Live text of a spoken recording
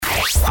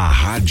A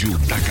rádio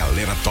da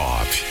galera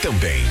top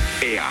também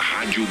é a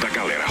rádio da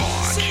galera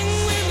rock.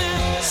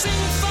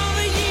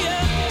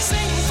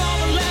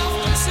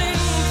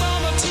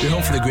 You're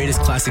home for the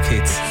greatest classic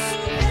hits.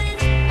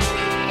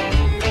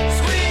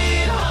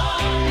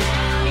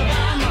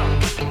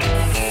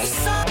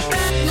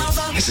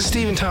 This is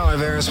Steven Tyler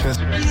of Aerosmith.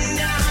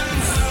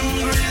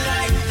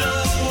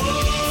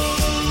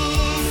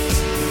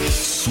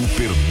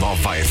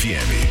 Supernova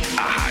FM,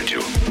 a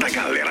rádio da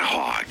galera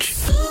rock.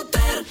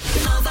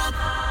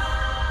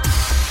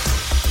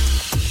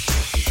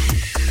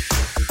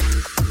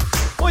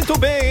 Muito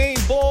bem, hein?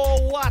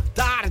 Boa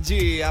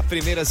tarde! A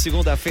primeira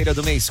segunda-feira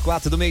do mês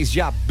 4 do mês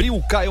de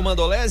abril. Caio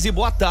Mandolesi,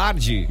 boa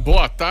tarde.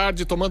 Boa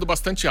tarde, tomando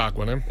bastante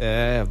água, né?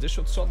 Deixa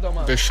eu só dar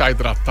uma... Deixar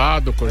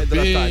hidratado o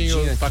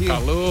corpinho, tá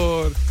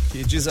calor.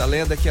 Que diz a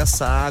lenda que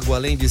essa água,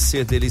 além de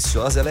ser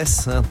deliciosa, ela é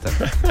santa.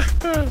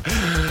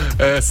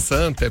 É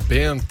santa, é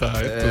benta,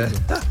 é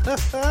tudo.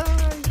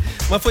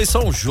 Mas foi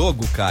só um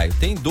jogo, Caio.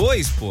 Tem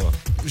 2, pô.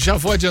 Já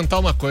vou adiantar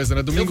uma coisa,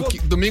 né?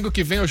 Domingo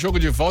que vem é o jogo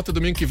de volta,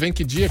 domingo que vem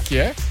que dia que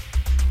é?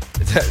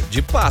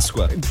 De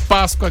Páscoa.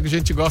 Páscoa a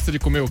gente gosta de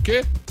comer o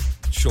quê?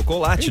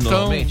 Chocolate,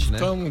 normalmente, né?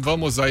 Então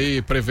vamos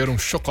aí prever um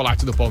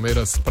chocolate do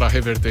Palmeiras pra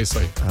reverter isso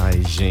aí. Ai,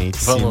 gente,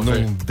 vamos se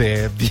ver. não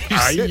der, bicho.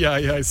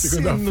 Ai,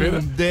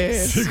 segunda-feira.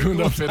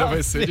 Segunda-feira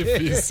vai ser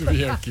difícil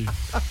vir aqui.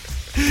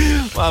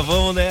 Mas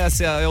vamos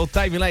nessa, é o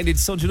Timeline,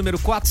 edição de número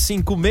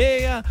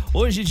 456,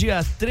 hoje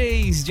dia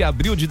 3 de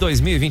abril de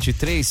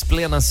 2023,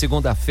 plena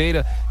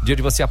segunda-feira, dia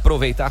de você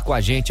aproveitar com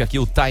a gente aqui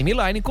o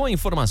Timeline com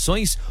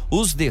informações,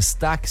 os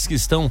destaques que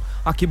estão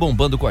aqui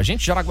bombando com a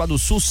gente. Jaraguá do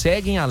Sul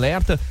segue em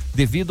alerta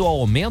devido ao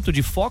aumento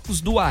de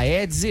focos do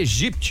Aedes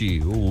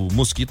aegypti, o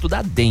mosquito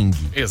da dengue.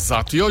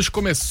 Exato, e hoje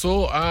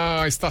começou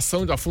a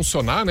estação a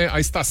funcionar, né? A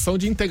estação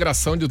de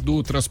integração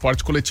do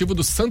transporte coletivo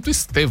do Santo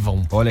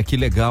Estevão. Olha que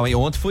legal, hein?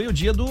 Ontem foi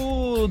o dia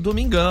do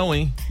Domingão,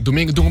 hein?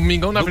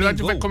 Domingão, na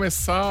verdade, vai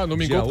começar.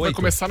 Domingão vai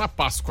começar na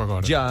Páscoa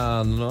agora.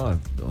 Dia 9.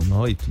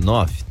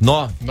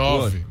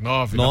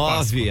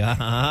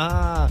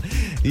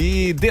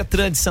 E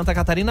Detran de Santa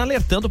Catarina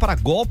alertando para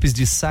golpes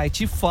de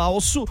site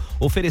falso,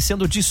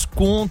 oferecendo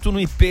desconto no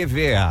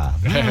IPVA.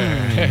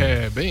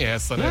 Bem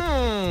essa, né?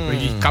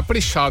 E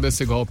caprichado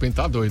esse golpe, hein?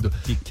 Tá doido.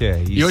 Que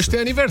é isso? E hoje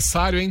tem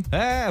aniversário, hein?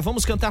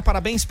 Vamos cantar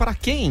parabéns para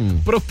quem?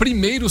 Pro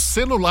primeiro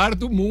celular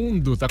do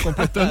mundo. Tá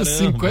completando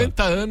 50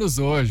 anos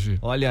hoje.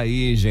 Olha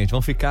aí, gente,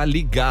 vamos ficar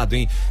ligado,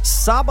 hein?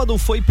 Sábado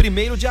foi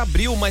 1º de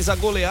abril, mas a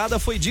goleada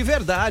foi de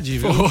verdade,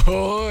 viu?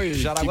 Foi.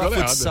 Jaraguá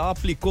Futsal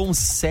aplicou um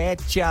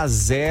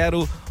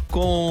 7-0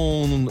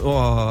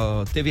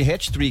 teve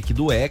hat-trick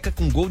do ECA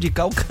com gol de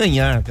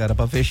calcanhar, cara,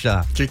 pra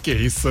fechar. Que é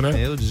isso, né?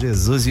 Meu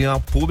Jesus, e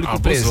ao público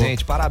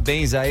presente.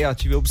 Parabéns aí, ó,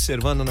 tive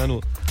observando, né,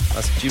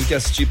 tive que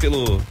assistir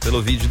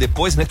pelo vídeo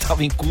depois, né,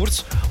 tava em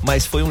curso,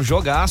 mas foi um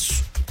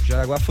jogaço.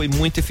 Jaraguá foi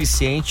muito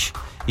eficiente.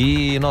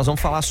 E nós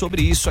vamos falar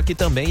sobre isso aqui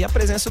também. E a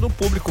presença do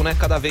público, né?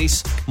 Cada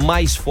vez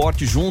mais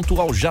forte junto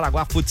ao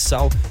Jaraguá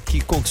Futsal,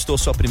 que conquistou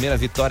sua primeira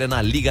vitória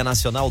na Liga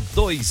Nacional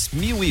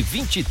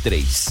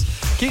 2023.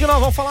 O que nós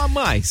vamos falar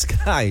mais,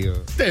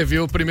 Caio? Teve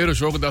o primeiro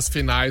jogo das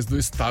finais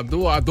dos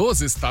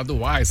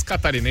estaduais,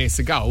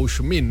 catarinense,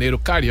 gaúcho, mineiro,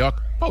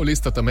 carioca.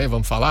 Paulista também,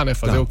 vamos falar, né?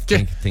 Fazer o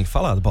quê? Tem que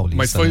falar do Paulista.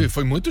 Mas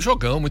foi muito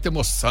jogão, muita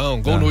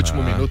emoção. Gol no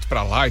último minuto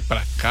pra lá e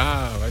pra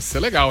cá. Vai ser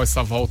legal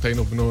essa volta aí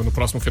no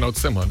próximo final de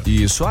semana.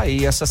 Isso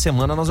aí, essa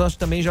semana nós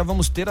também já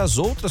vamos ter as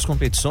outras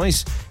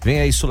competições. Vem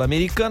aí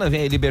Sul-Americana,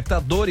 vem aí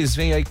Libertadores,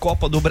 vem aí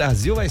Copa do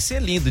Brasil. Vai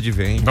ser lindo de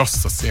ver, hein?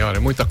 Nossa senhora, é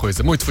muita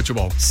coisa, muito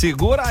futebol.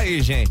 Segura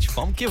aí, gente.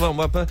 Vamos que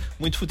vamos.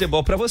 Muito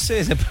futebol pra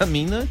vocês, né? Pra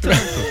mim, não tanto.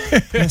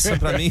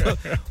 Pra mim,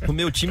 o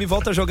meu time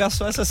volta a jogar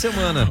só essa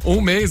semana.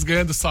 Um mês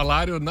ganhando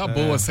salário na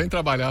boa, sem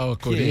trabalhar o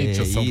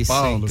Corinthians, São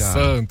Paulo,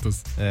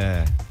 Santos.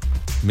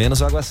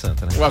 Menos o Água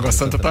Santa, né? O Água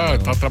Santa tá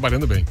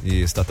trabalhando bem.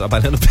 Isso, tá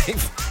trabalhando bem.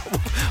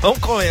 Vamos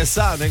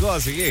começar o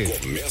negócio aqui?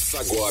 Começa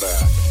agora.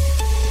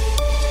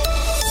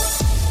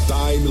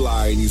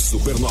 Timeline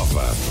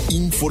Supernova.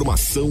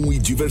 Informação e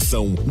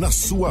diversão na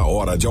sua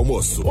hora de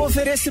almoço.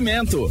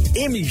 Oferecimento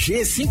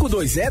MG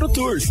 520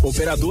 Tours,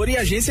 operador e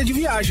agência de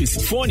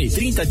viagens. Fone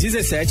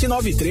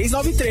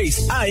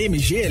 3017-9393. A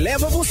MG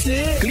leva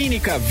você.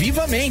 Clínica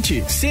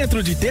Vivamente,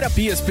 Centro de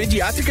Terapias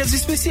Pediátricas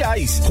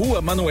Especiais. Rua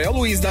Manuel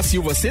Luiz da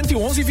Silva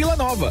 111 Vila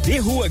Nova e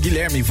Rua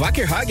Guilherme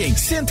Wackerhagen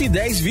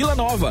 110 Vila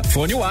Nova.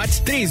 Fone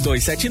WhatsApp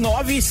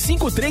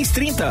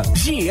 3279-5330.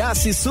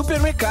 Giasse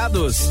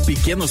Supermercados,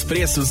 pequenos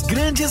preços,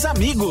 grandes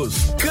amigos.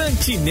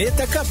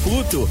 Cantineta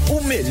Caputo,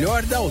 o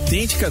melhor da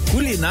autêntica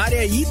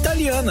culinária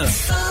italiana.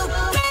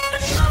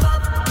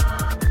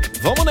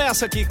 Vamos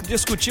nessa aqui,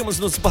 discutimos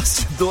nos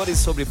bastidores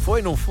sobre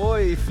foi, não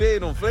foi,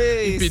 fez, não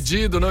fez.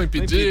 Impedido, não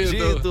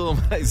impedido.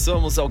 Mas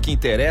vamos ao que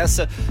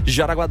interessa.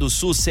 Jaraguá do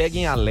Sul segue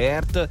em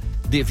alerta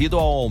devido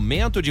ao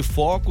aumento de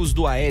focos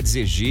do Aedes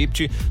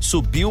aegypti.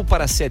 Subiu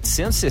para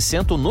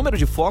 760 o número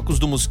de focos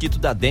do mosquito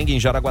da dengue em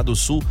Jaraguá do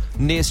Sul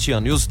neste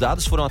ano. E os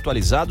dados foram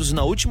atualizados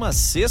na última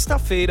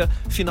sexta-feira,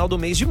 final do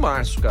mês de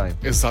março, Caio.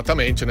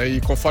 Exatamente, né?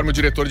 E conforme o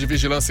diretor de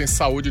Vigilância em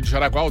Saúde de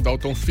Jaraguá, o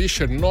Dalton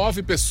Fischer,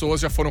 9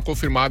 pessoas já foram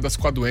confirmadas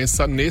com a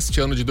doença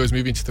neste ano de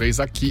 2023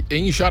 aqui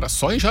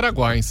só em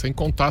Jaraguá, hein? Sem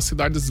contar as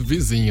cidades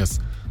vizinhas.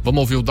 Vamos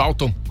ouvir o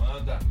Dalton?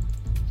 Manda.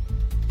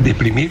 De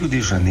 1º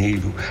de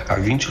janeiro a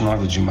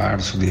 29 de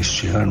março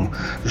deste ano,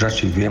 já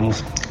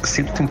tivemos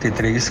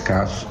 133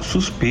 casos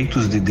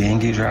suspeitos de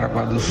dengue em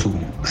Jaraguá do Sul,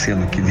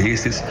 sendo que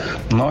desses,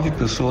 9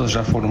 pessoas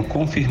já foram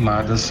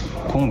confirmadas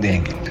com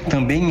dengue.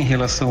 Também em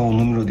relação ao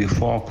número de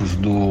focos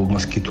do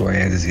mosquito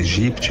Aedes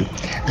aegypti,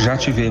 já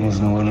tivemos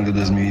no ano de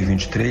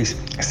 2023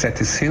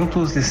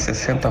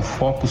 760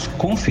 focos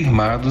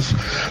confirmados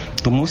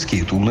do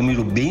mosquito, um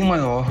número bem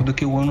maior do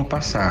que o ano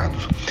passado.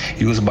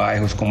 E os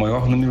bairros com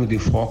maior número de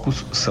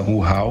focos são o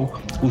Raul,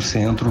 o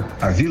Centro,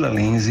 a Vila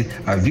Lense,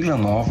 a Vila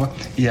Nova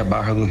e a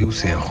Barra do Rio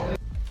Cerro.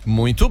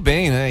 Muito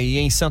bem, né? E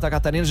em Santa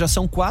Catarina já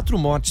são 4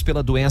 mortes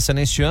pela doença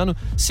neste ano,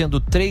 sendo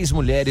 3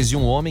 mulheres e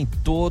um homem,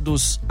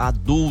 todos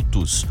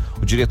adultos.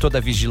 O diretor da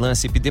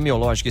Vigilância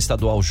Epidemiológica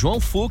Estadual,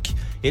 João Fuch,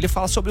 ele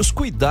fala sobre os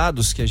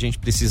cuidados que a gente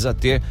precisa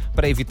ter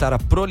para evitar a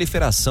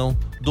proliferação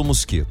do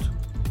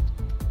mosquito.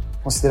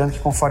 Considerando que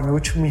conforme o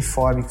último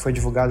informe que foi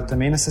divulgado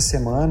também nessa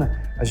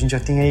semana, a gente já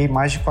tem aí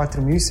mais de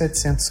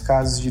 4.700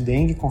 casos de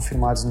dengue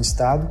confirmados no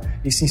estado,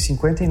 isso em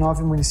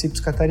 59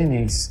 municípios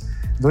catarinenses.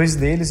 2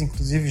 deles,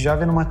 inclusive, já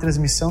vendo uma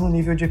transmissão no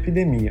nível de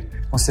epidemia.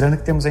 Considerando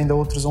que temos ainda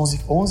outros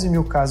 11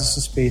 mil casos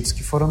suspeitos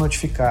que foram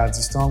notificados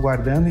e estão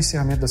aguardando o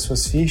encerramento das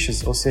suas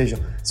fichas, ou seja,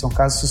 são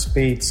casos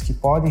suspeitos que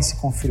podem se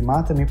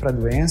confirmar também para a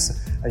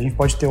doença, a gente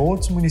pode ter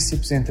outros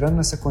municípios entrando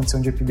nessa condição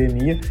de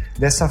epidemia.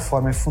 Dessa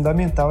forma, é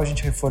fundamental a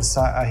gente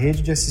reforçar a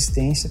rede de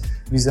assistência,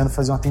 visando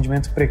fazer um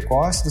atendimento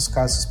precoce dos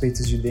casos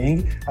suspeitos de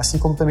dengue, assim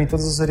como também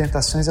todas as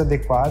orientações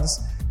adequadas.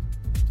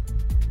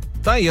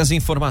 Tá aí as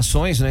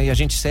informações, né? E a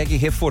gente segue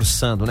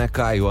reforçando, né,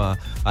 Caio,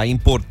 a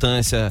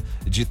importância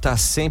de estar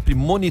sempre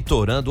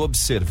monitorando,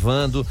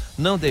 observando,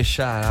 não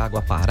deixar a água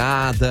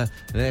parada,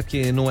 né?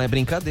 Porque não é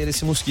brincadeira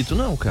esse mosquito,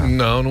 não, cara.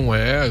 Não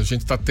é. A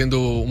gente tá tendo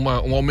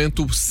um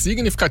aumento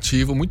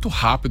significativo, muito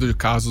rápido de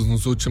casos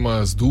nas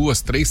últimas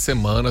 2-3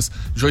 semanas.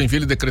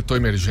 Joinville decretou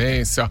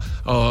emergência,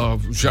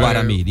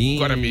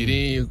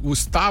 Guaramirim, o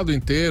estado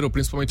inteiro,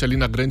 principalmente ali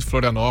na Grande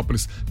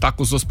Florianópolis, tá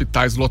com os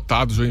hospitais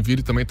lotados.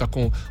 Joinville também tá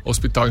com o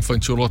hospital infantil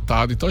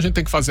lotado, então a gente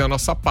tem que fazer a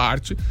nossa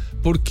parte,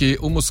 porque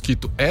o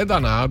mosquito é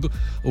danado,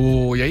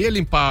 e aí é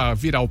limpar,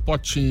 virar o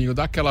potinho,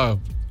 dar aquela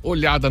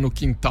olhada no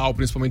quintal,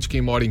 principalmente quem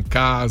mora em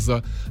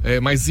casa,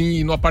 mas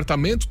no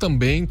apartamento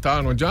também,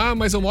 tá? Não adianta,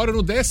 mas eu moro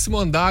no 10º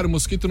andar, o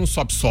mosquito não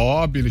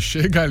sobe, ele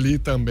chega ali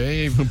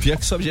também. O pior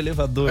que sobe de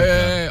elevador.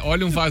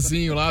 Olha um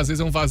vasinho lá, às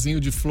vezes é um vasinho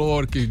de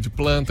flor, de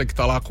planta que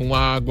tá lá com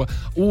água.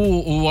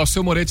 O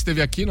Alceu Moretti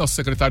esteve aqui, nosso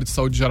secretário de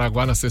saúde de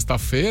Jaraguá, na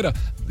sexta-feira,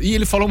 e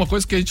ele falou uma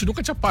coisa que a gente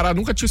nunca tinha parado,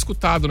 nunca tinha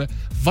escutado, né?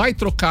 Vai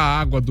trocar a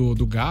água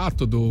do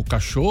gato, do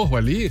cachorro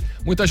ali,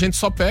 muita gente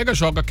só pega,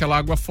 joga aquela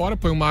água fora,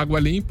 põe uma água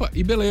limpa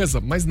e beleza,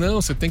 mas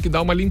não, você tem que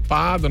dar uma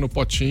limpada no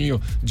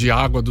potinho de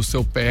água do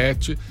seu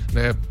pet,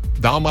 né?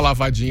 Dá uma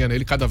lavadinha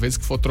nele cada vez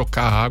que for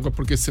trocar a água,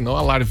 porque senão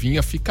a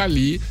larvinha fica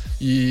ali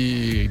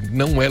e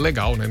não é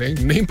legal, né?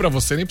 Nem pra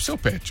você, nem pro seu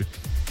pet.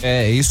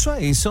 Isso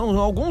aí, são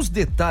alguns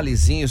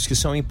detalhezinhos que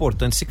são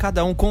importantes, se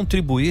cada um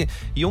contribuir.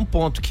 E um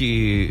ponto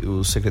que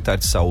o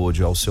secretário de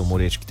saúde, o Alceu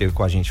Moretti, que esteve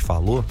com a gente,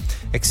 falou,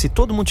 é que se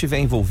todo mundo tiver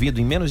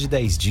envolvido, em menos de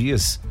 10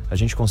 dias, a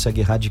gente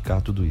consegue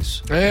erradicar tudo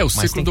isso. O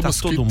ciclo do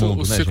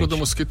mosquito, do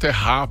mosquito é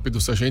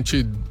rápido, se a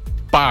gente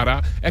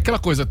parar. É aquela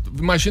coisa,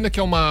 imagina que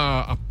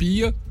a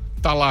pia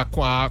tá lá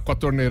com a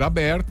torneira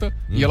aberta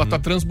e ela tá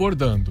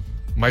transbordando,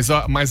 mas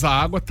a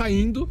água tá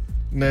indo,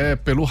 né,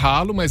 pelo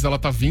ralo, mas ela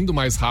tá vindo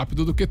mais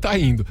rápido do que tá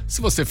indo. Se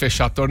você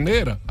fechar a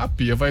torneira, a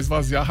pia vai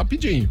esvaziar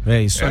rapidinho.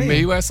 É isso aí. É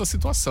meio essa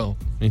situação.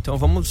 Então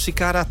vamos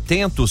ficar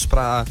atentos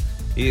para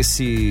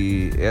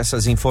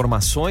essas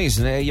informações,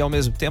 né? E ao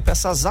mesmo tempo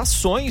essas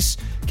ações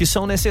que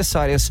são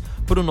necessárias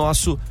para o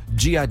nosso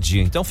dia a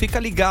dia. Então fica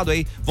ligado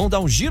aí, vamos dar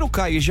um giro,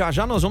 Caio, e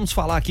já nós vamos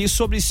falar aqui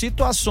sobre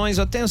situações,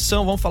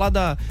 atenção, vamos falar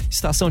da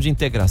estação de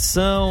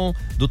integração,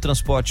 do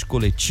transporte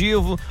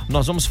coletivo,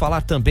 nós vamos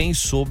falar também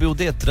sobre o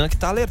Detran, que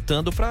está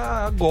alertando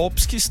para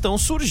golpes que estão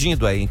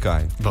surgindo aí, hein,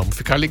 Caio? Vamos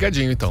ficar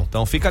ligadinho então.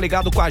 Então fica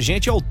ligado com a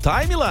gente, é o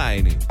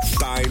Timeline.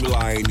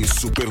 Timeline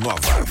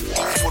Supernova.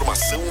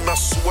 Informação na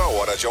sua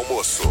hora de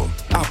almoço.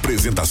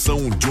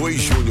 Apresentação Joey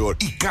Júnior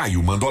e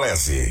Caio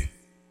Mandolesi.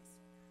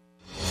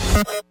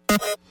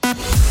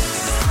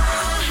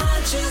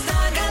 Rádio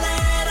da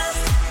galera.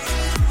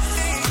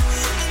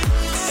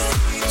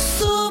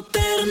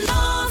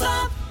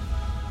 Supernova.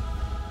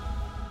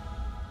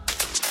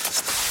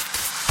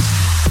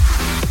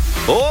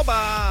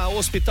 Oba!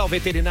 Hospital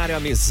Veterinário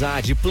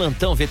Amizade,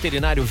 plantão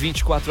veterinário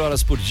 24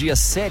 horas por dia,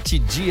 7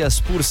 dias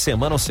por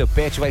semana. O seu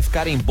pet vai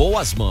ficar em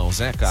boas mãos,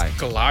 né, Caio?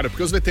 Claro,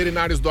 porque os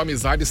veterinários do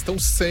Amizade estão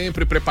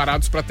sempre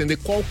preparados para atender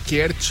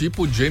qualquer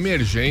tipo de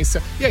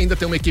emergência e ainda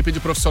tem uma equipe de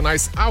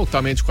profissionais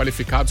altamente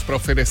qualificados para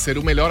oferecer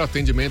o melhor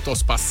atendimento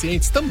aos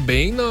pacientes,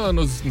 também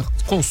nas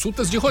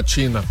consultas de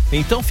rotina.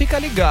 Então fica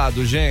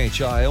ligado,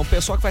 gente, ó, é um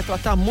pessoal que vai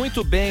tratar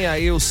muito bem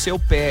aí o seu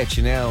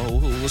pet, né?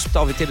 O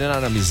Hospital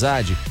Veterinário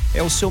Amizade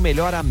é o seu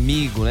melhor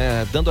amigo, né?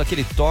 Dando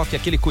aquele toque,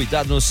 aquele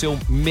cuidado no seu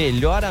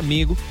melhor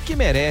amigo que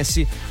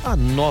merece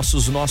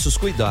nossos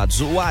cuidados.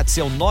 O WhatsApp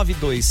é o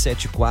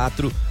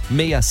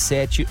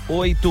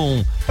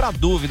 9274-6781. Para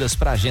dúvidas,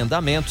 para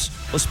agendamentos,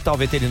 Hospital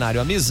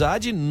Veterinário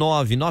Amizade,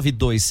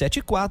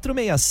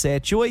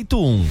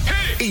 99274-6781.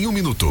 Em um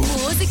minuto,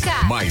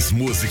 Música. mais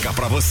música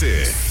pra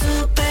você.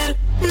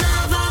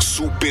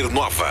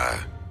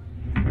 Supernova.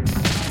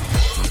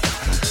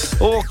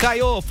 Ô,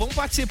 Caio, vamos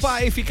participar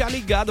aí, ficar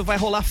ligado, vai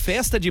rolar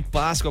festa de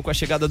Páscoa com a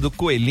chegada do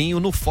Coelhinho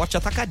no Forte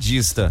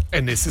Atacadista. É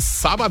nesse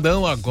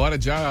sabadão agora,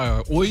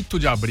 dia 8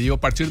 de abril, a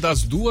partir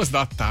das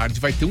 14h,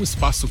 vai ter um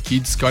espaço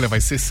Kids que, olha, vai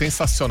ser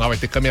sensacional, vai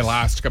ter cama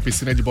elástica,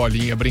 piscina de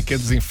bolinha,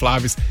 brinquedos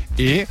infláveis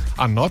e,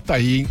 anota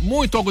aí, hein,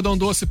 muito algodão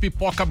doce,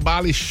 pipoca,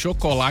 bala e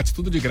chocolate,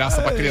 tudo de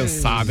graça pra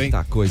criançada, hein?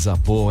 Tá coisa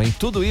boa, hein?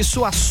 Tudo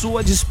isso à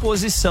sua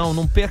disposição,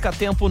 não perca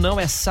tempo não,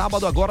 é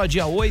sábado agora,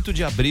 dia 8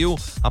 de abril,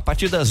 a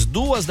partir das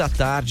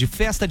 14h,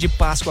 festa de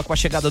Páscoa com a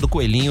chegada do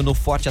Coelhinho no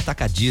Forte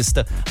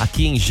Atacadista,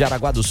 aqui em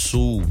Jaraguá do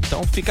Sul.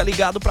 Então fica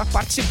ligado pra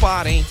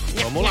participar, hein?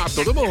 Vamos lá,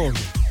 todo mundo!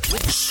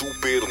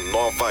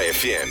 Supernova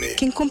FM.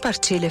 Quem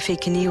compartilha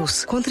fake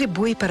news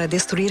contribui para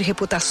destruir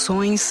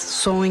reputações,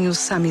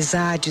 sonhos,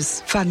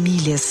 amizades,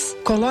 famílias.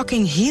 Coloca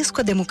em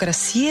risco a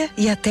democracia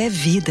e até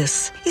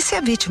vidas. E se a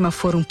vítima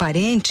for um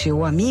parente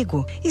ou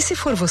amigo? E se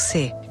for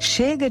você?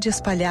 Chega de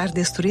espalhar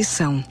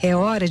destruição. É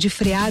hora de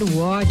frear o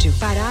ódio,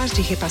 parar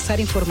de repassar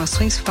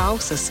informações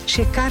falsas,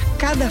 checar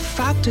cada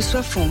fato e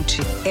sua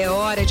fonte. É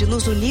hora de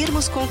nos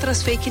unirmos contra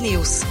as fake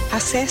news.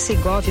 Acesse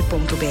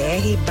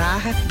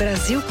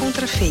gov.br/Brasil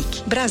contra fake.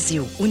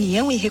 Brasil,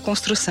 União e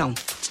Reconstrução.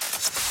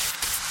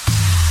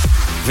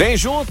 Vem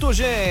junto,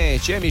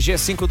 gente! MG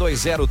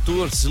 520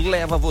 Tours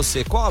leva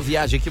você. Qual a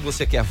viagem que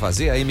você quer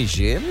fazer? A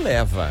MG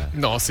leva.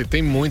 Nossa, e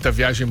tem muita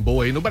viagem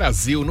boa aí no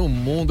Brasil, no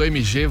mundo. A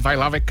MG vai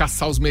lá, vai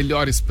caçar os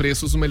melhores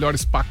preços, os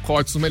melhores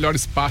pacotes, os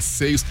melhores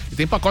passeios. E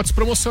tem pacotes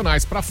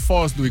promocionais para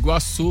Foz do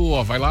Iguaçu,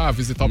 ó. Vai lá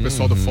visitar o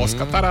pessoal do Foz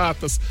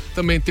Cataratas.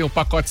 Também tem o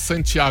pacote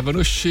Santiago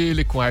no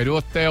Chile, com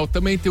Aerohotel.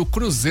 Também tem o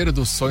Cruzeiro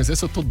dos Sonhos.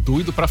 Esse eu tô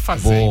doido pra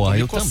fazer. Boa,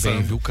 eu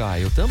também, viu,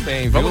 Caio? Eu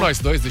também, viu? Vamos nós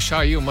dois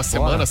deixar aí uma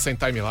semana sem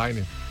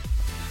timeline.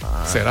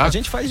 Será? A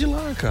gente faz de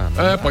lá, cara.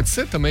 É, pode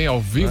ser também,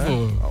 ao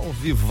vivo. Ao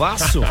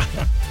vivaço.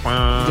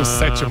 Dos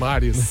 7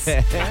 mares.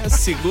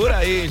 Segura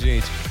aí,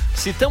 gente.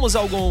 Citamos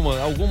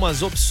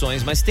algumas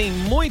opções, mas tem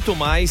muito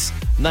mais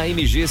na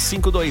MG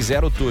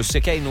 520 Tours. Você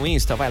quer ir no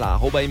Insta? Vai lá,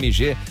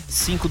 @MG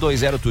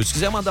 520 Tours. Se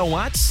quiser mandar um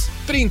WhatsApp,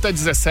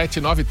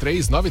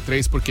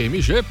 3017-9393, porque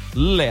MG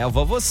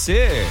leva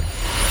você.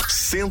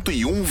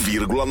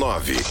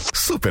 101,9.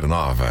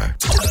 Supernova.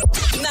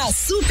 Na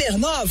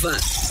Supernova,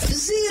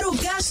 Giro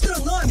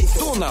Gastronômico.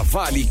 Dona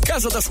Vale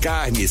Casa das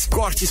Carnes,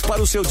 cortes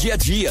para o seu dia a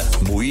dia.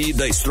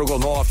 Moída,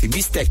 estrogonofe,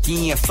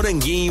 bistequinha,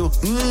 franguinho.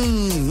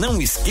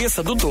 Não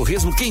esqueça do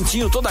torresmo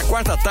quentinho toda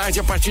quarta tarde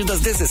a partir das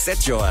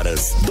 17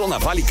 horas. Dona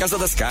Vale Casa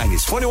das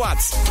Carnes, fone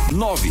WhatsApp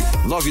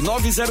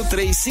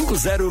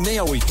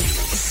 999035068.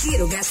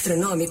 Giro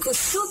Gastronômico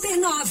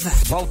Supernova.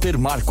 Walter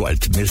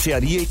Marquardt,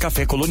 mercearia e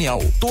café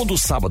colonial. Todo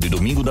sábado e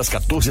domingo das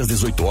 14 às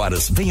 18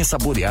 horas, venha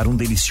saborear um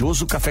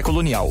delicioso café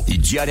colonial. E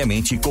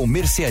diariamente com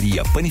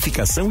mercearia,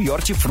 panificação e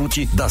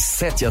hortifruti das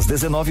 7 às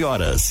 19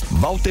 horas.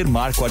 Walter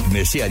Marquardt,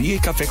 mercearia e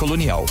café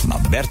colonial. Na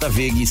Berta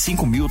Vegue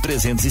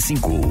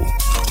 5305.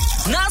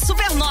 Na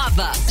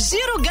Supernova,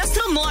 Giro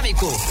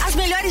Gastronômico. As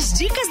melhores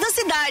dicas da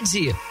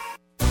cidade.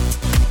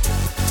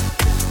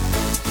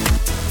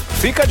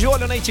 Fica de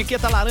olho na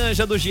etiqueta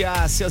laranja do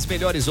Giasse, as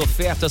melhores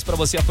ofertas para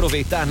você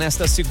aproveitar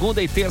nesta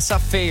segunda e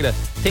terça-feira.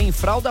 Tem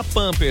fralda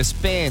Pampers,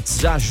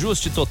 Pants,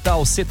 ajuste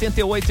total R$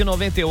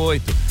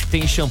 78,98.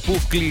 Tem shampoo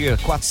Clear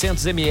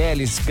 400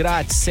 ml,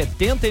 grátis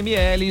 70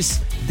 ml, R$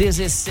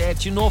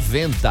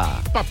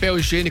 17,90. Papel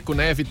higiênico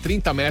Neve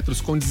 30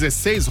 metros com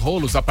 16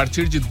 rolos a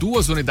partir de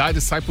 2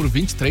 unidades sai por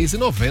R$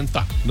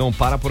 23,90. Não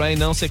para por aí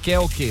não, você quer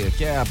o quê?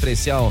 Quer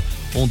apreciar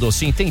um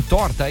docinho? Tem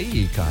torta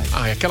aí,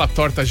 Caio? É aquela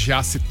torta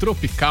Giasse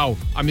tropical.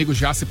 Amigo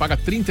Giasse paga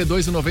R$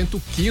 32,90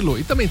 o quilo.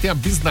 E também tem a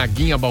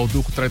bisnaguinha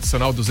Balduco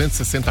tradicional,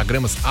 260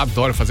 gramas.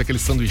 Adoro fazer aquele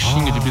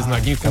sanduichinho de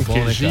bisnaguinho com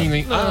queijinho, né,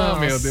 hein?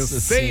 Meu Deus, R$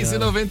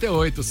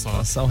 6,98 só.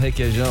 Passar um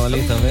requeijão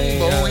ali também.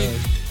 Bom, hein?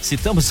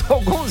 Citamos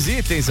alguns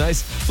itens,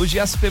 mas o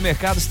Giasse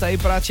Supermercado está aí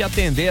para te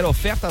atender.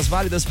 Ofertas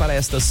válidas para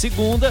esta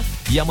segunda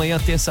e amanhã,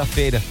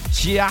 terça-feira.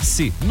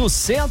 Giasse, no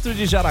centro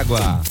de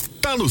Jaraguá.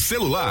 Tá no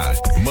celular?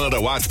 Manda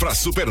o WhatsApp pra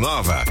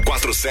Supernova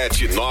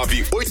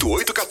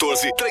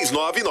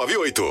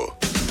 47988143998.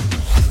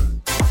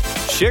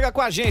 Chega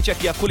com a gente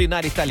aqui, a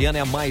culinária italiana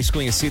é a mais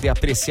conhecida e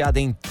apreciada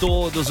em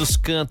todos os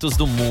cantos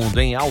do mundo,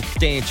 hein?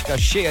 Autêntica,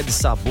 cheia de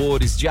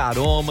sabores, de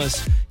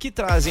aromas, que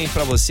trazem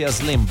pra você as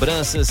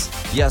lembranças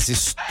e as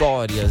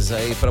histórias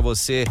aí pra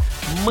você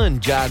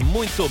manjar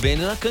muito bem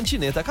na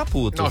Cantineta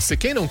Caputo. Nossa, e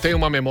quem não tem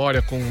uma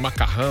memória com um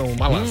macarrão,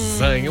 uma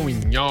lasanha, um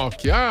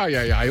nhoque,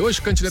 ai,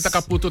 hoje Cantineta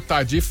Caputo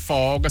tá de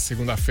folga,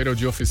 segunda-feira é o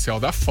dia oficial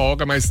da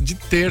folga, mas de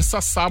terça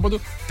a sábado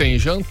tem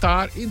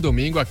jantar e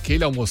domingo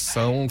aquele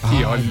almoção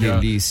que, olha,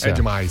 delícia. É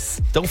demais.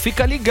 Então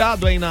fica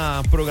ligado aí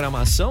na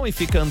programação e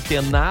fica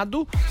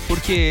antenado,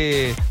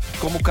 porque,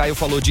 como o Caio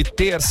falou, de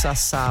terça a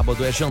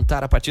sábado é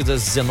jantar a partir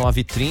das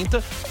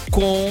 19h30,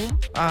 com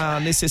a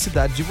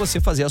necessidade de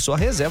você fazer a sua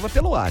reserva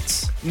pelo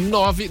WhatsApp.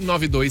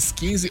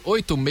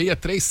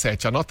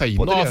 99215-8637. Anota aí.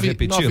 Poderia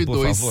repetir,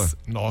 por favor?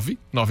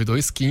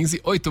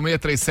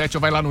 99215-8637,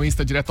 ou vai lá no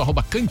Insta direto,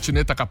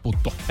 @Cantineta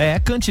Caputo. É,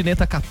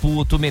 Cantineta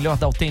Caputo, melhor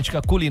da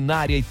autêntica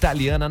culinária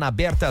italiana na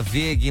Berta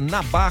Veg,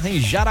 na Barra,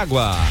 em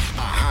Jaraguá.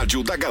 A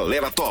rádio da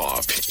galera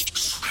top.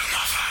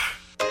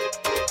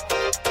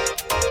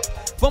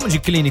 Vamos de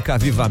clínica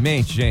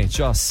vivamente,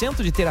 gente. Ó,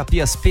 Centro de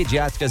Terapias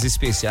Pediátricas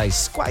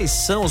Especiais. Quais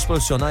são os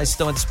profissionais que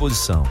estão à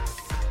disposição?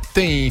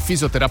 Tem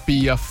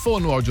fisioterapia,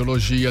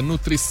 fonoaudiologia,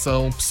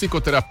 nutrição,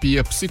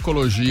 psicoterapia,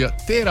 psicologia,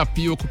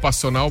 terapia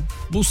ocupacional,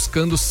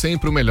 buscando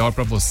sempre o melhor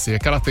para você.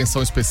 Aquela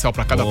atenção especial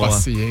para cada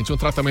paciente, um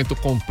tratamento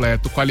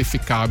completo,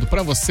 qualificado,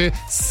 para você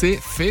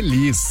ser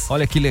feliz.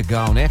 Olha que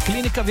legal, né?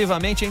 Clínica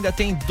Vivamente ainda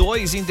tem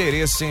 2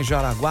 endereços em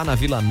Jaraguá, na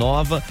Vila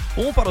Nova,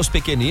 um para os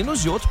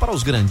pequeninos e outro para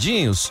os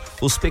grandinhos.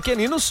 Os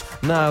pequeninos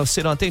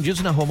serão atendidos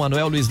na Rua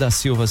Manuel Luiz da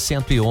Silva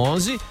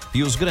 111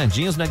 e os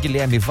grandinhos na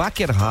Guilherme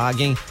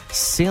Wackerhagen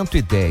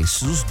 110.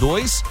 Os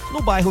 2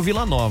 no bairro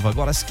Vila Nova.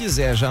 Agora, se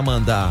quiser já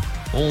mandar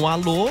um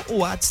alô, o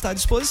WhatsApp está à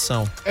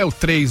disposição. É o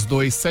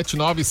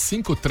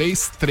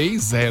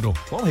 3279-5330.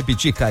 Vamos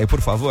repetir, Caio, por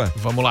favor?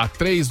 Vamos lá,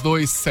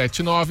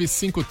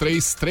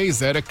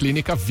 3279-5330 é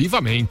Clínica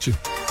Vivamente.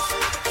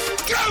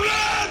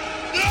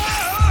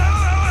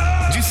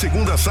 De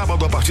segunda a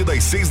sábado, a partir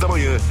das 6 da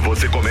manhã,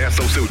 você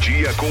começa o seu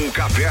dia com o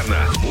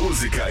Caverna.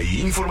 Música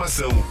e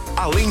informação,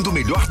 além do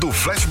melhor do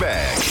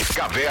flashback.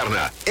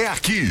 Caverna é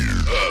aqui.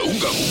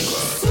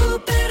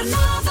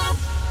 Supernova.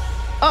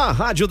 A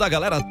rádio da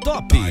galera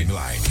top.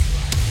 Timeline.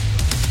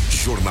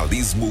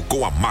 Jornalismo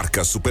com a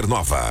marca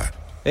Supernova.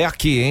 É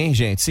aqui, hein,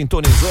 gente?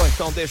 Sintonizou?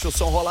 Então deixa o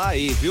som rolar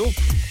aí, viu?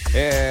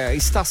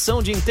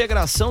 Estação de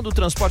integração do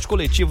transporte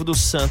coletivo do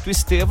Santo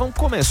Estevão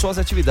começou as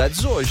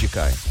atividades hoje,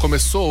 Caio.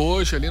 Começou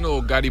hoje ali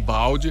no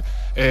Garibaldi.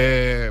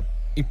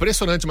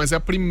 Impressionante, mas é a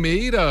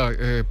primeira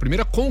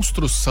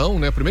construção,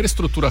 né? A primeira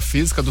estrutura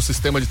física do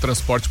sistema de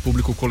transporte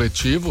público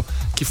coletivo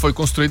que foi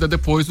construída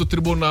depois do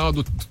terminal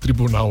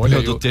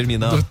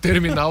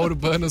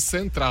urbano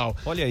central.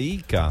 Olha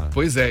aí, cara.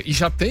 Pois é, e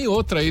já tem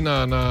outra aí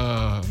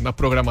na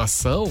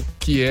programação,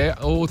 que é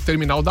o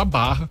terminal da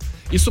Barra.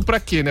 Isso pra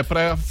quê, né?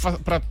 Pra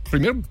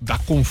primeiro dar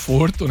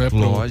conforto, né?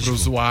 Pro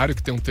usuário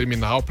que tem um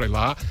terminal pra ir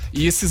lá.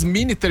 E esses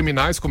mini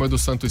terminais, como é do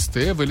Santo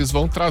Estevão, eles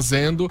vão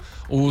trazendo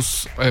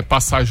os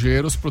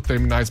passageiros pro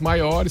terminais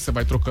maiores. Você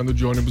vai trocando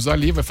de ônibus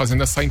ali, vai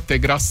fazendo essa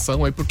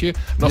integração aí, porque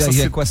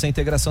com essa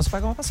integração você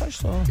paga uma passagem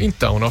só.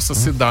 Então, nossa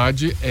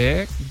cidade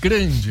é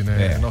grande,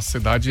 né? Nossa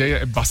cidade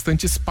é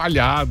bastante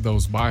espalhada,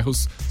 os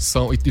bairros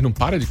são... E não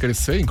para de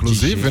crescer,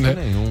 inclusive, né?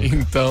 Nenhum.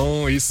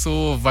 Então,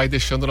 isso vai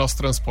deixando o nosso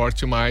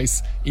transporte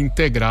mais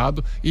integrado.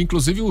 E,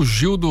 inclusive, o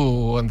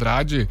Gildo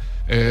Andrade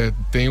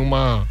tem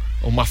uma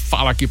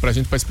fala aqui pra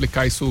gente para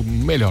explicar isso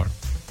melhor.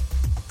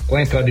 Com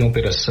a entrada em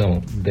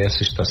operação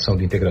dessa estação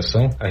de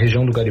integração, a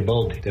região do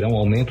Garibaldi terá um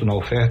aumento na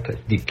oferta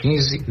de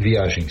 15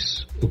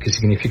 viagens, o que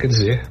significa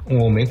dizer um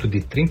aumento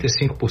de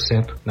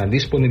 35% na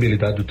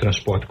disponibilidade do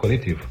transporte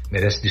coletivo.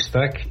 Merece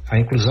destaque a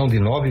inclusão de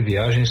 9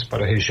 viagens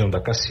para a região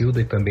da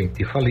Cacilda e também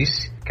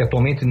Tifalice, que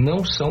atualmente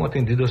não são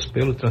atendidas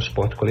pelo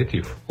transporte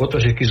coletivo.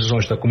 Outras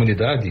requisições da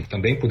comunidade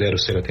também puderam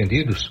ser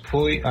atendidos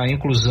foi a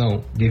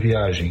inclusão de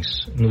viagens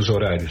nos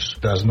horários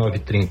das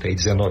 9h30 e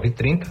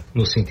 19h30,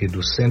 no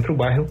sentido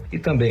centro-bairro, e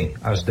também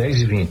às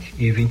 10h20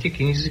 e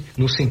 20h15,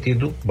 no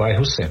sentido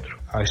bairro-centro.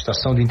 A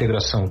estação de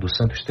integração do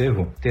Santo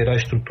Estevão terá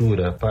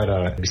estrutura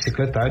para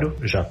bicicletário,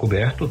 já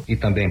coberto, e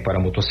também para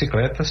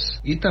motocicletas,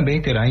 e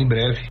também terá em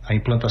breve a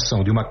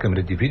implantação de uma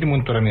câmera de vídeo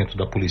monitoramento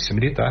da Polícia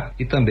Militar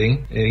e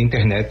também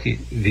internet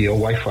via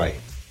Wi-Fi.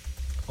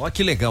 Olha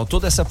que legal,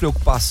 toda essa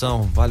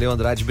preocupação. Valeu,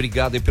 Andrade,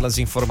 obrigado aí pelas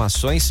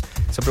informações.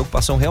 Essa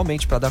preocupação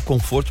realmente para dar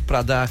conforto,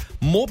 para dar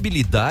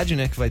mobilidade,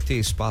 né? Que vai ter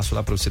espaço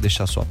lá para você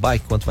deixar a sua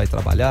bike enquanto vai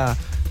trabalhar,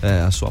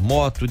 a sua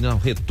moto, no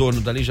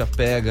retorno dali já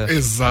pega.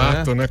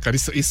 Exato, né, cara?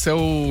 Isso é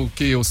o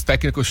que os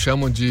técnicos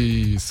chamam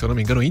de, se eu não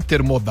me engano,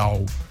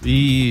 intermodal.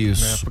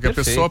 Isso. Né? Porque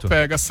perfeito. A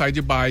pessoa sai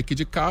de bike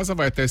de casa,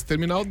 vai até esse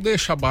terminal,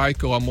 deixa a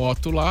bike ou a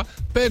moto lá,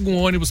 pega um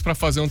ônibus para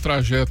fazer um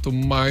trajeto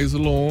mais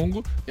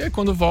longo, e aí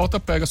quando volta,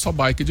 pega a sua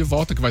bike de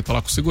volta, que vai estar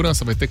lá com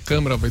segurança, vai ter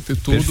câmera, vai ter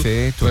tudo.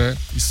 Perfeito. Né?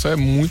 Isso é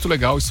muito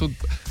legal. Isso,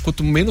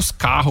 quanto menos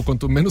carro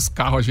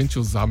a gente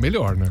usar,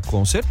 melhor, né?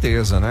 Com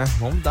certeza, né?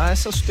 Vamos dar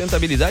essa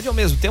sustentabilidade e ao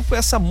mesmo tempo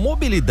essa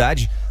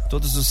mobilidade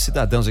todos os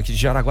cidadãos aqui de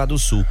Jaraguá do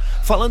Sul.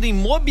 Falando em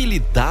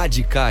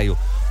mobilidade, Caio,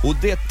 o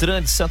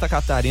Detran de Santa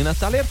Catarina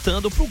tá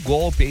alertando pro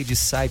golpe aí de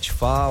site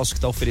falso que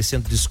tá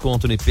oferecendo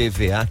desconto no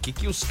IPVA. O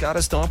que os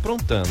caras estão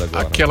aprontando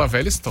agora? Aquela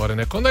velha história,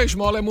 né? Quando a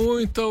esmola é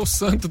muita, o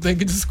santo tem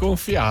que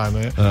desconfiar,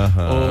 né?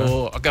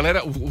 A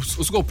galera,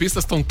 os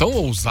golpistas estão tão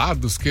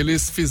ousados que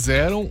eles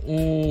fizeram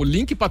o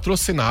link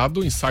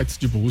patrocinado em sites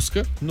de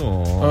busca.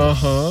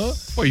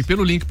 Nossa. Pô, e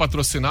pelo link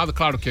patrocinado,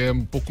 claro que é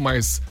um pouco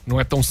mais, não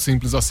é tão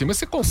simples assim, mas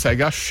você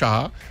consegue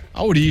achar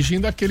a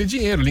origem daquele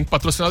dinheiro. O link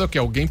patrocinado é o quê?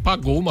 Alguém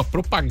pagou uma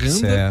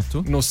propaganda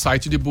no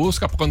site de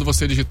busca. Quando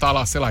você digitar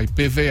lá, sei lá,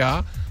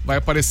 IPVA, vai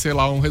aparecer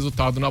lá um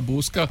resultado na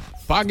busca.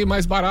 Pague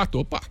mais barato.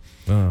 Opa!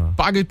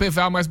 Paga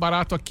IPVA mais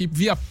barato aqui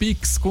via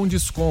Pix com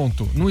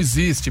desconto. Não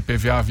existe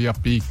IPVA via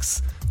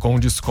Pix com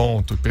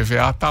desconto.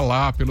 IPVA tá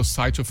lá pelo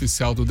site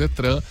oficial do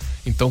Detran.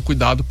 Então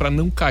cuidado para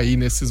não cair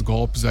nesses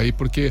golpes aí,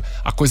 porque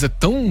a coisa é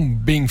tão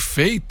bem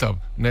feita,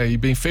 né? E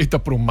bem feita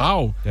pro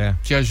mal,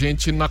 que a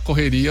gente na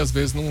correria às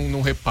vezes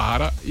não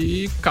repara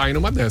e cai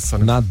numa dessa,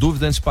 né? Na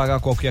dúvida, antes de pagar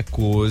qualquer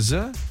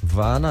coisa,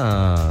 vá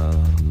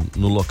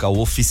no local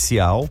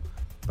oficial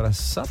para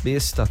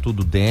saber se tá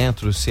tudo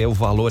dentro, se o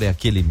valor é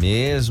aquele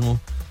mesmo,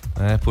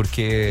 né?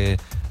 Porque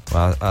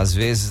às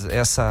vezes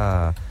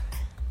essa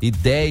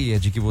ideia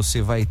de que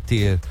você vai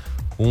ter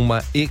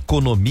uma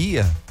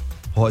economia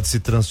pode se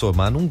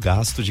transformar num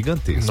gasto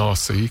gigantesco.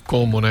 Nossa, e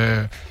como,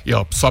 né? E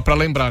ó, só para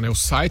lembrar, né? O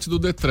site do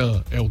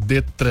Detran é o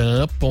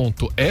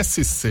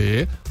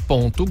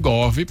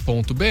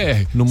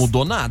detran.sc.gov.br. Não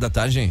mudou nada,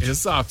 tá, gente?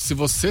 Exato. Se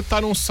você tá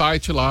num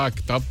site lá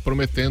que tá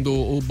prometendo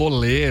o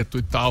boleto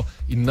e tal,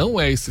 e não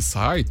é esse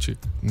site,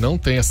 não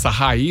tem essa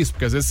raiz,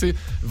 porque às vezes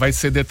vai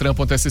ser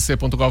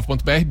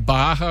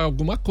detran.sc.gov.br /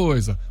 alguma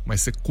coisa,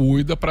 mas você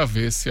cuida para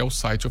ver se é o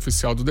site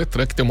oficial do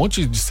Detran, que tem um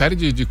monte de série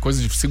de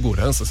coisas de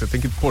segurança, você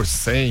tem que pôr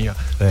senha,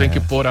 tem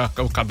que pôr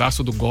o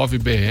cadastro do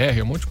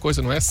GovBR, um monte de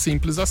coisa, não é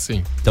simples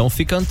assim. Então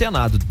fica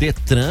antenado,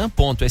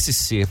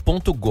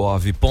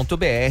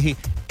 detran.sc.gov.br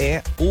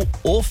é o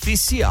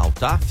oficial,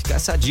 tá? Fica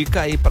essa dica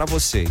aí para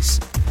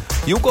vocês.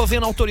 E o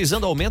governo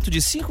autorizando aumento de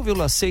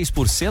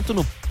 5,6%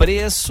 no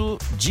preço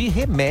de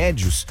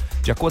remédios.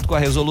 De acordo com a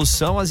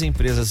resolução, as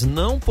empresas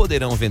não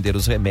poderão vender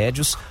os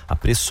remédios a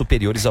preços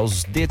superiores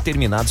aos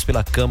determinados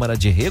pela Câmara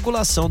de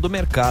Regulação do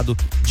Mercado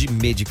de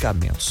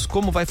Medicamentos.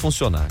 Como vai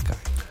funcionar, cara?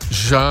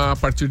 Já a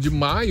partir de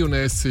maio,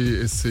 né,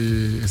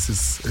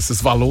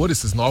 esses valores,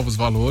 esses novos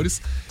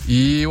valores,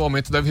 e o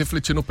aumento deve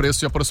refletir no preço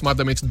de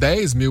aproximadamente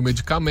 10 mil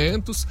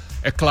medicamentos.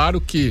 É claro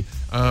que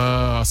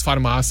as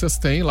farmácias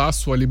têm lá a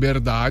sua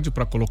liberdade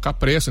para colocar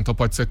preço, então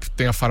pode ser que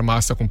tenha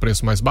farmácia com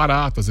preço mais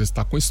barato, às vezes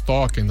está com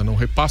estoque, ainda não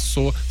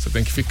repassou, você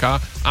tem que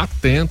ficar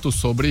atento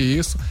sobre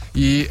isso.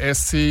 E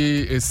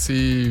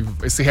esse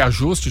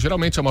reajuste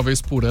geralmente é uma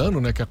vez por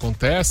ano, né, que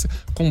acontece,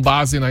 com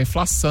base na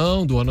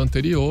inflação do ano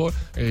anterior.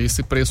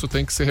 Esse preço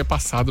tem que ser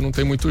repassado, não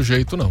tem muito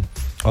jeito não.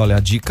 Olha,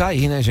 a dica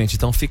aí, né, gente?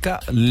 Então fica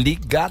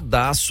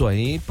ligadaço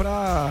aí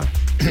pra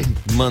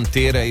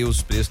manter aí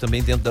os preços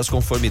também dentro das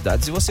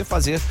conformidades e você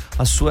fazer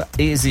a sua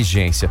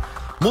exigência.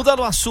 Mudando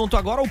o assunto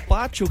agora, o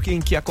pátio em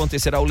que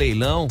acontecerá o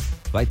leilão.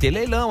 Vai ter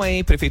leilão,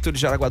 hein? Prefeitura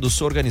de Jaraguá do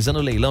Sul organizando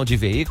o leilão de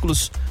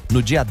veículos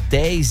no dia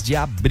 10 de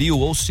abril,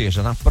 ou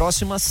seja, na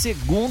próxima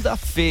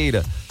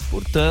segunda-feira.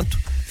 Portanto,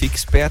 fique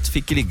esperto,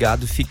 fique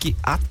ligado, fique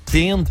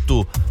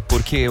atento,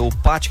 porque o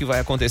pátio que vai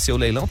acontecer o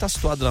leilão está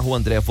situado na rua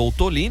André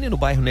Voltolini, no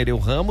bairro Nereu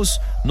Ramos,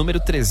 número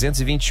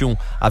 321.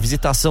 A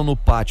visitação no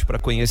pátio para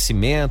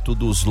conhecimento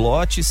dos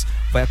lotes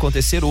vai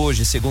acontecer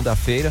hoje,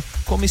 segunda-feira,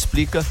 como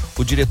explica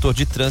o diretor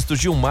de trânsito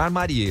Gilmar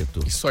Marieto.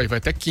 Isso aí, vai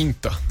até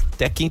quinta.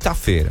 Até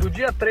quinta-feira. Do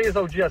dia 3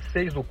 ao dia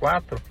 6 do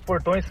 4,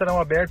 portões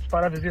serão abertos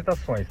para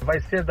visitações. Vai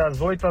ser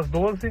das 8 às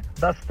 12,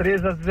 das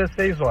 13 às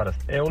 16 horas.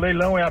 O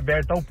leilão é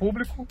aberto ao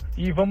público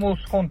e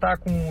vamos contar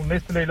com,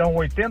 nesse leilão,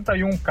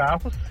 81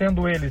 carros,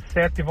 sendo eles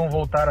 7 vão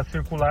voltar a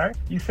circular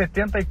e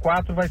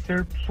 74 vai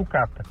ser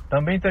sucata.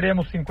 Também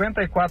teremos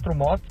 54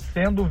 motos,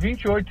 sendo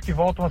 28 que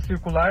voltam a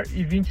circular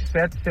e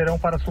 27 serão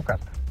para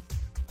sucata.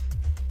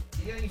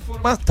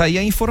 Tá aí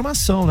a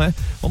informação, né?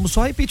 Vamos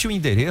só repetir o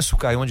endereço,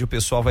 Caio, onde o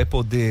pessoal vai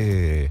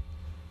poder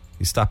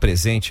estar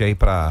presente aí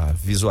para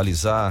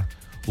visualizar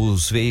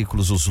os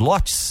veículos, os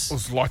lotes.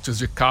 Os lotes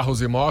de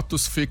carros e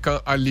motos ficam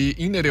ali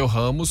em Nereu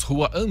Ramos,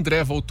 rua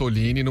André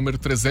Voltolini, número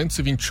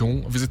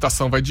 321. A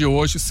visitação vai de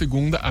hoje,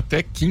 segunda,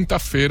 até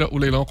quinta-feira. O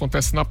leilão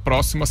acontece na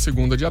próxima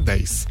segunda, dia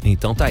 10.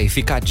 Então tá aí,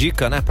 fica a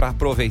dica, né, pra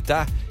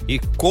aproveitar e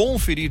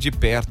conferir de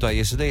perto aí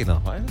esse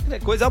leilão. É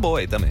coisa boa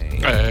aí também.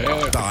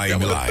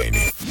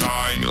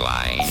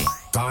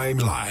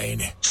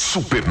 Timeline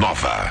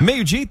Supernova.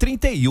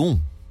 12:31.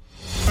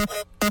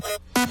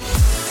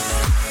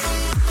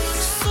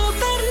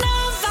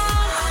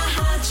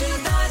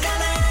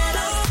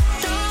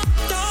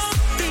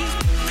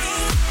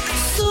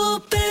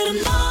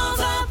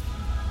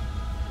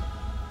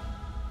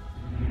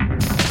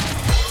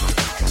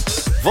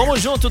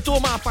 Vamos junto,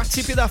 turma.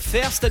 Participe da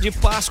festa de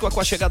Páscoa com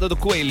a chegada do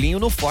Coelhinho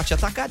no Forte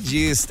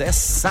Atacadista. É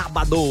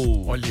sábado.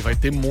 Olha, vai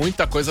ter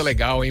muita coisa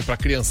legal, hein? Pra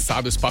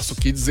criançada, o Espaço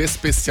Kids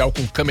especial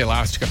com cama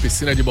elástica,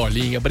 piscina de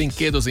bolinha,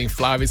 brinquedos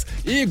infláveis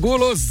e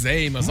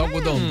guloseimas.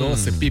 Algodão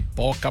doce,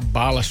 pipoca,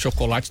 bala,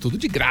 chocolate, tudo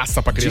de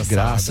graça pra criançada. De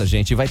graça,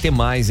 gente. Vai ter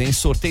mais, hein?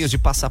 Sorteios de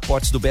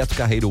passaportes do Beto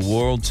Carreiro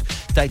World.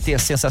 Vai ter a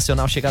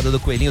sensacional chegada do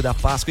Coelhinho da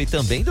Páscoa e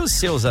também dos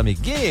seus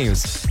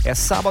amiguinhos. É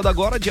sábado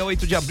agora, dia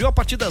 8 de abril, a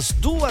partir das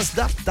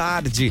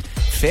 2h.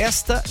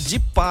 Festa de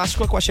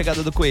Páscoa com a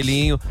chegada do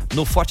Coelhinho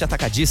no Forte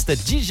Atacadista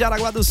de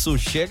Jaraguá do Sul.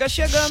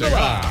 Chegando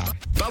lá.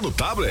 Tá no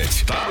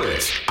tablet?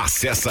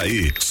 Acessa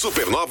aí,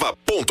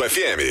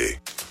 supernova.fm.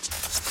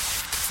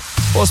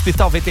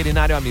 Hospital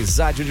Veterinário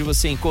Amizade, onde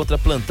você encontra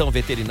plantão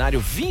veterinário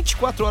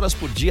 24 horas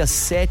por dia,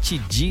 7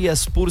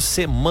 dias por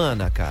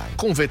semana, cara.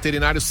 Com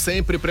veterinários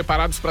sempre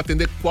preparados para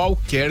atender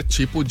qualquer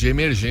tipo de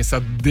emergência.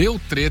 Deu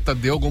treta,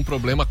 deu algum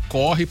problema,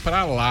 corre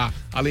para lá.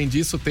 Além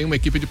disso, tem uma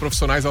equipe de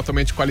profissionais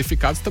altamente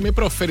qualificados também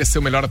para oferecer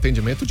o melhor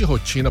atendimento de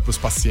rotina para os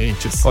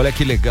pacientes. Olha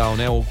que legal,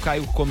 né? O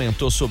Caio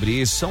comentou sobre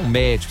isso. São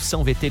médicos,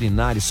 são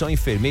veterinários, são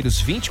enfermeiros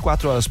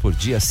 24 horas por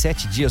dia,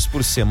 7 dias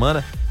por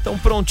semana. Estão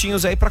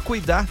prontinhos aí para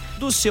cuidar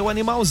do seu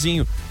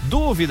animalzinho.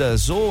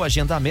 Dúvidas ou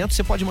agendamento,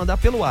 você pode mandar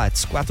pelo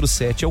WhatsApp.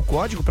 47 é o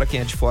código para quem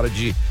é de fora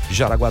de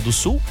Jaraguá do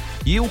Sul.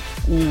 E o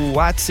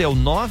WhatsApp é o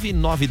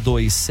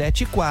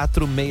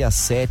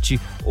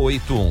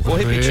 992746781. Vou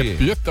repetir.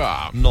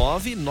 Repita.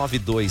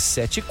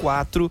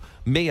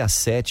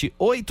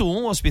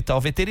 992746781, Hospital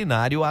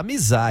Veterinário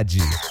Amizade.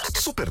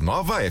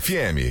 Supernova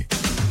FM.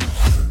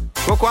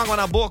 Ficou com água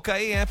na boca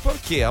aí,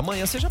 porque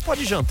amanhã você já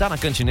pode jantar na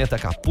Cantineta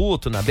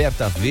Caputo, na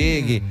Berta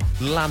Veg,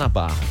 lá na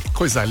Barra.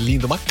 Coisa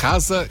linda, uma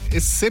casa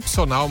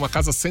excepcional, uma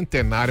casa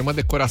centenária, uma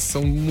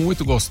decoração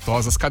muito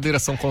gostosa, as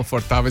cadeiras são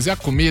confortáveis e a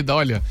comida,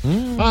 olha,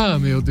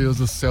 meu Deus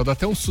do céu, dá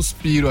até um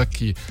suspiro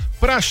aqui.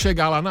 Pra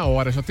chegar lá na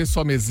hora, já ter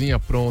sua mesinha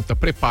pronta,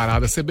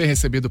 preparada, ser bem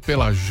recebido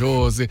pela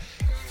Josi,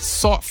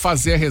 só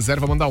fazer a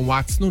reserva, mandar um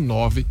WhatsApp no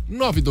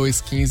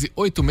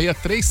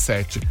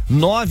 99215-8637.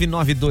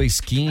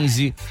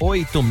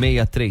 99215-8637.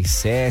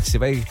 Você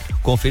vai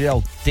conferir a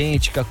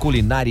autêntica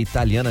culinária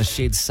italiana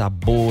cheia de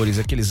sabores,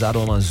 aqueles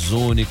aromas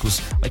únicos.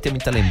 Vai ter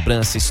muita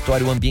lembrança,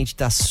 história. O ambiente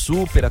tá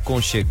super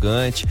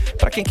aconchegante.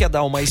 Pra quem quer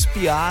dar uma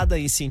espiada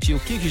e sentir o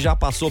que já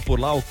passou por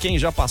lá, ou quem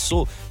já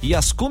passou, e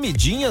as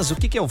comidinhas, o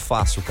que eu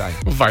faço, Caio?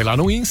 Vai lá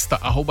no Insta,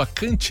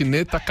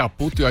 @Cantineta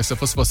Caputo. E ó, se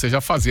fosse você,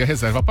 já fazia a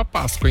reserva pra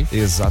Páscoa, hein?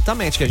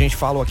 Exatamente, que a gente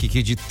falou aqui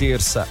que de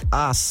terça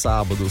a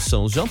sábado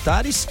são os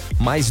jantares,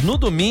 mas no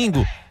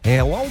domingo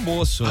é o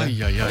almoço, né?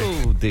 Ai.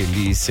 Oh,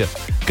 delícia.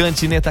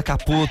 Cantineta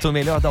Caputo,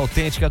 melhor da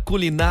autêntica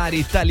culinária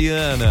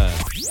italiana.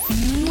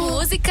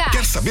 Música.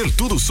 Quer saber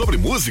tudo sobre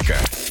música?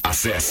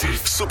 Acesse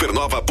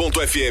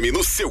supernova.fm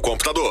no seu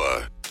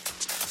computador.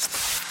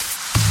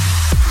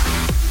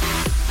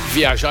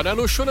 Viajar não é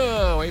luxo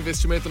não, é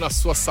investimento na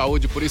sua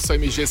saúde, por isso a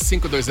MG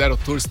 520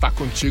 Tours está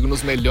contigo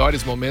nos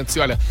melhores momentos. E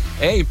olha,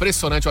 é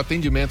impressionante o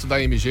atendimento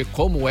da MG,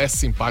 como é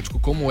simpático,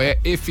 como é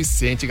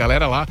eficiente.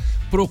 Galera lá,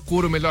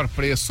 procura o melhor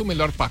preço, o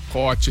melhor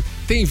pacote.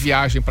 Tem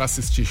viagem para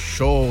assistir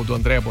show do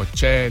André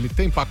Bocelli,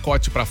 tem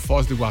pacote para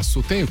Foz do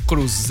Iguaçu, tem o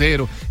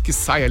cruzeiro que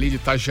sai ali de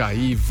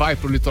Itajaí, vai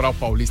pro litoral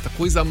paulista,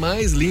 coisa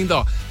mais linda,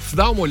 ó.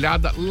 Dá uma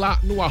olhada lá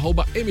no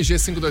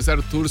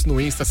 @MG520 Tours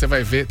no Insta, você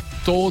vai ver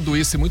tudo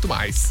isso e muito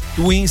mais.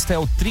 O Insta é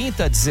o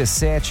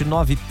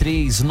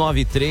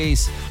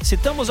 30179393.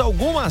 Citamos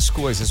algumas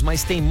coisas,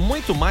 mas tem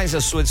muito mais à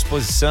sua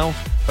disposição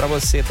para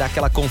você dar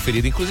aquela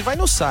conferida. Inclusive vai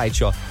no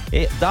site, ó,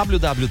 é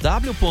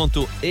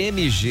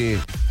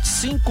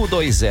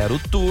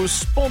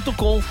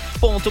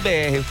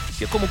www.mg520tours.com.br.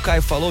 Porque como o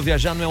Caio falou,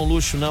 viajar não é um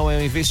luxo não, é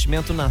um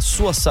investimento na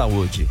sua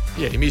saúde.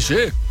 E a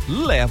MG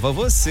leva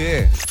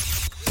você.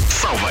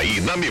 Salva aí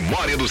na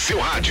memória do seu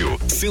rádio.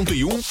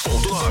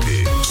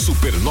 101.9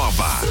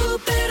 Supernova.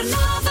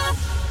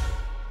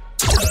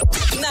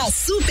 Na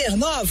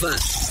Supernova,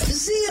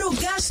 giro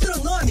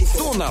gastronômico.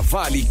 Dona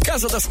Vale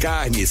Casa das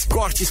Carnes,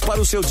 cortes para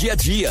o seu dia a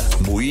dia.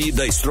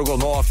 Moída,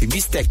 estrogonofe,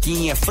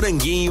 bistequinha,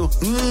 franguinho.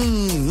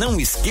 Não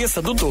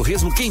esqueça do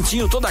torresmo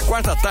quentinho toda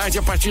quarta tarde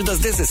a partir das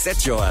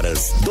 17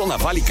 horas. Dona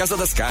Vale Casa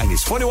das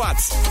Carnes, fone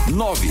WhatsApp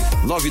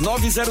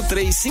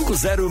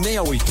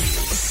 999035068.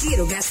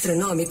 Giro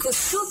gastronômico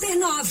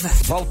Supernova.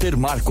 Walter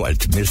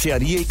Marquardt,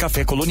 mercearia e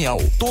café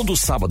colonial. Todo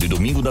sábado e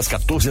domingo das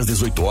 14 às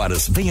 18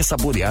 horas, venha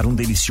saborear um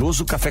delicioso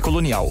café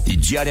colonial e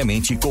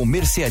diariamente com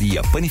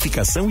mercearia,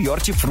 panificação e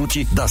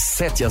hortifruti das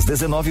 7 às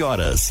 19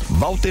 horas.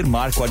 Walter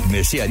Marquardt,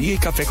 mercearia e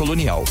café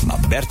colonial, na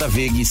Berta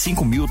Veg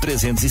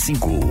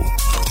 5305.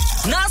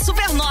 Na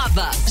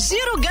Supernova,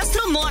 giro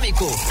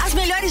gastronômico. As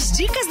melhores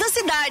dicas da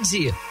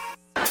cidade.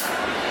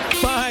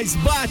 mais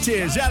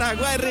bate.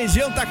 Jaraguá e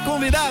região tá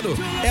convidado.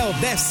 É o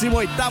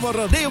 18º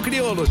Rodeio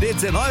Crioulo, de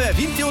 19 a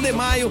 21 de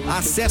maio.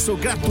 Acesso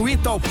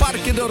gratuito ao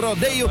Parque do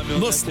Rodeio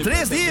nos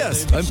 3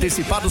 dias.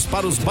 Antecipados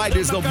para os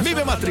bailes no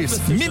Mime Matriz,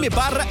 Mime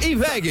Barra e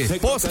VEG.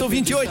 Posto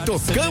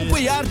 28, Campo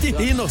e Arte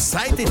e no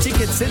site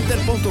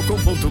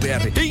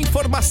ticketcenter.com.br.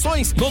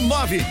 Informações no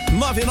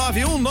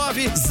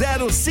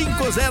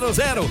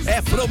 999190500.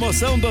 É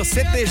promoção do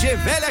CTG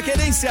Velha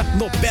Querência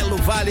no Belo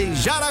Vale, em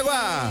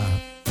Jaraguá.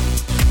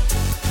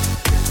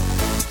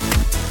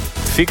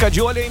 Fica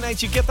de olho aí na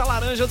etiqueta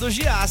laranja do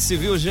Giasse,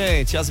 viu,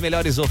 gente? As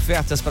melhores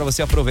ofertas para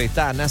você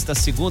aproveitar nesta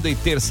segunda e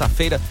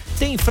terça-feira.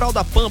 Tem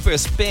fralda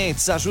Pampers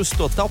Pants, ajuste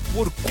total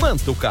por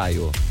quanto,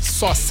 Caio?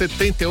 Só R$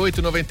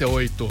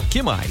 78,98.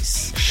 Que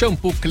mais?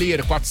 Shampoo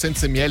Clear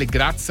 400ml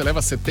grátis, você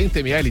leva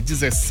 70ml, R$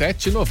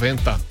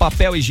 17,90.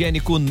 Papel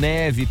higiênico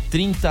Neve,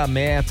 30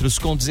 metros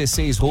com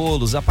 16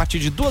 rolos. A partir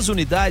de 2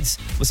 unidades,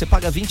 você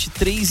paga R$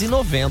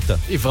 23,90.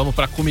 E vamos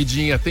pra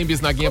comidinha. Tem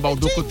bisnaguinha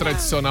Balduco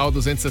tradicional,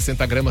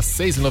 260 gramas,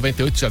 R$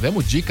 6,98. Já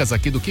demos dicas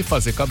aqui do que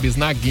fazer com a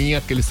bisnaguinha,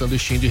 aquele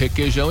sanduichinho de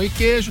requeijão e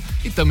queijo.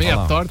 E também a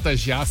torta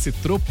Giasse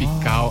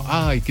tropical.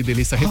 Ai, que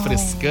delícia,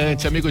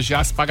 refrescante. Amigo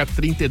Giasse paga R$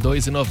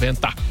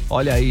 32,90.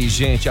 Olha aí,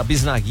 gente, a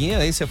bisnaguinha,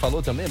 aí você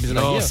falou também, a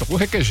bisnaguinha? Nossa, com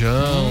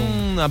requeijão.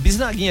 A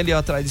bisnaguinha ali,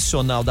 ó,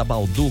 tradicional da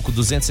Balduco,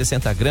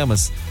 260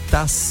 gramas,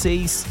 tá R$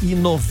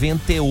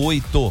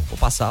 6,98. Vou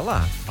passar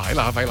lá. Vai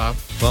lá.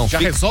 Bom, já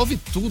resolve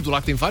tudo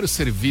lá, tem vários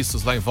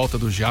serviços lá em volta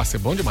do Giasse, é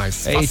bom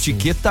demais. É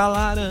etiqueta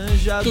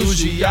laranja do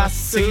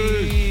Giasse,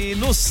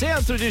 no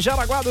centro de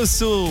Jaraguá do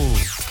Sul.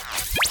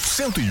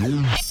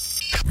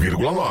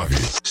 101,9.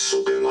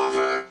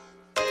 Supernova.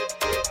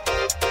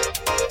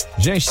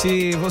 Gente,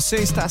 se você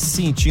está se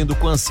sentindo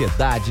com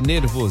ansiedade,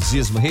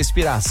 nervosismo,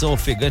 respiração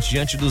ofegante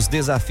diante dos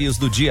desafios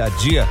do dia a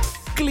dia,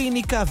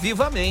 Clínica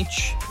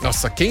Vivamente.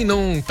 Nossa, quem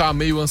não tá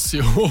meio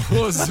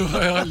ansioso,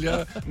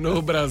 olha,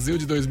 no Brasil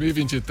de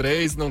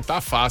 2023 não tá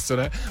fácil,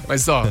 né?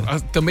 Mas, ó,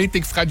 também tem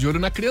que ficar de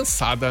olho na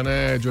criançada,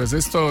 né? Às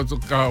vezes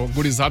a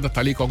gurizada tá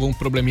ali com algum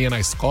probleminha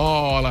na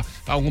escola,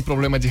 algum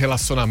problema de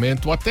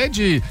relacionamento, ou até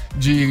de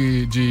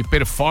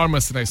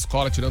performance na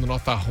escola, tirando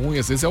nota ruim,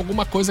 às vezes é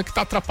alguma coisa que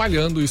tá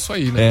atrapalhando isso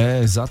aí, né?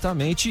 É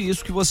exatamente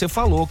isso que você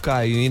falou,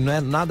 Caio, e não é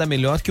nada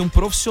melhor que um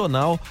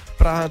profissional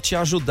para te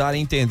ajudar a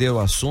entender o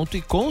assunto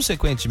e,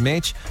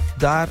 consequentemente,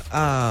 dar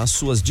as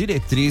suas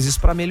diretrizes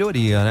para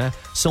melhoria, né?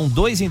 São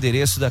 2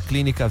 endereços da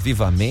Clínica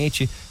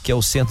Vivamente, que é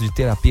o Centro de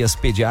Terapias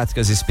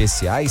Pediátricas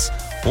Especiais.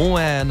 Um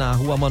é na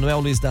Rua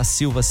Manuel Luiz da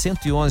Silva,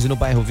 111, no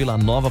bairro Vila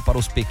Nova, para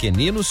os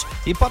pequeninos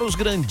e para os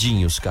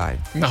grandinhos, Caio.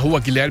 Na Rua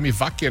Guilherme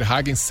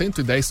Wackerhagen,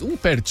 110, um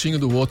pertinho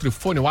do outro.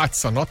 Fone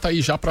WhatsApp, anota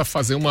aí já para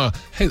fazer uma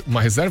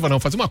reserva, não,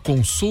 fazer uma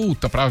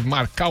consulta, para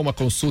marcar uma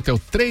consulta, é o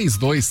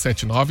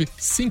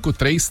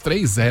 3279-5330.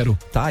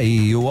 Tá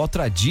aí,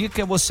 outra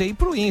dica é você ir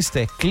pro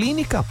Insta, é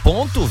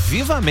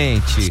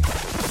clínica.vivamente.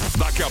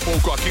 Daqui a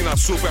pouco aqui na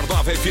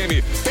Supernova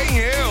FM tem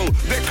eu,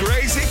 The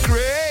Crazy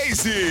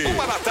Crazy.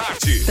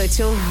 1h. Tô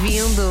te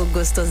ouvindo,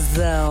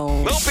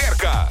 gostosão. Não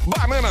perca,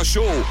 Banana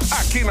Show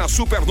aqui na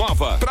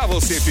Supernova, pra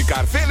você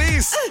ficar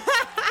feliz,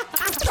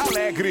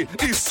 alegre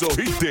e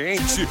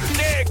sorridente.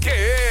 Que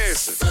é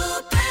esse?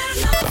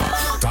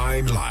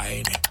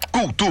 Timeline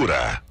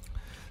Cultura.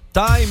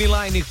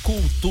 Timeline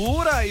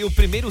Cultura e o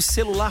primeiro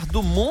celular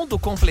do mundo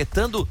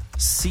completando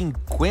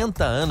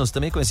 50 anos,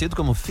 também conhecido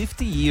como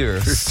 50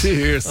 Years. 50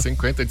 Years,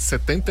 50 de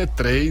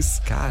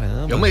 73.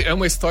 Caramba. É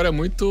uma história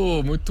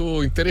muito,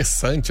 muito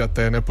interessante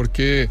até, né?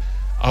 Porque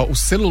o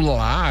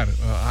celular,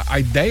 a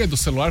ideia do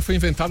celular foi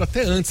inventada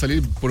até antes, ali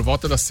por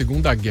volta da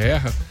Segunda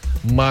Guerra,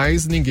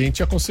 mas ninguém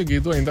tinha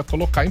conseguido ainda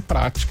colocar em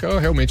prática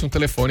realmente um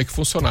telefone que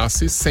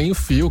funcionasse sem o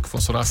fio, que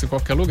funcionasse em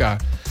qualquer lugar.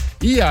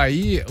 E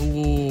aí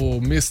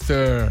o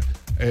Mr.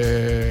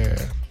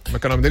 Como é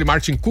que é o nome dele?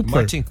 Martin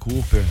Cooper.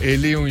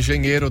 Ele, um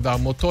engenheiro da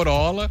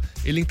Motorola,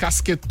 ele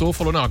encasquetou,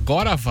 falou, não,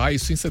 agora vai,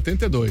 isso em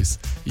 72.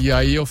 E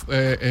aí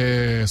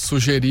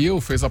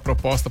sugeriu, fez a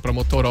proposta pra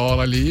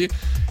Motorola ali,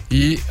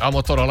 e a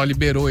Motorola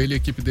liberou ele, a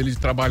equipe dele, de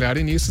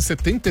trabalharem nisso. Em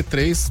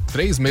 73,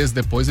 3 meses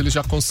depois, eles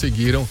já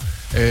conseguiram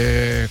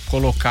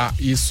colocar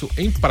isso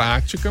em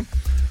prática.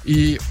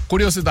 E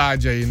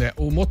curiosidade aí, né?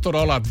 O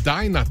Motorola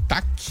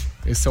Dynatac,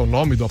 esse é o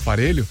nome do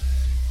aparelho,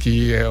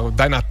 que o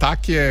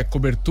Dynatac é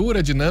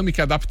cobertura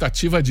dinâmica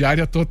adaptativa de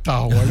área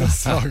total, olha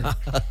só.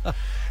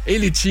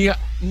 Ele tinha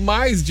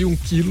mais de 1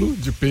 quilo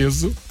de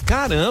peso.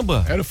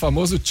 Caramba! Era o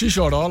famoso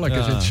tijorola que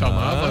a gente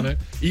chamava, né?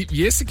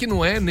 E esse que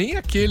não é nem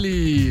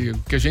aquele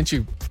que a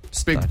gente...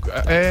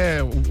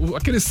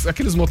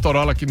 aqueles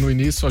Motorola que no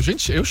início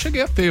eu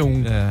cheguei a ter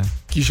um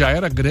que já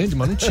era grande,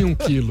 mas não tinha 1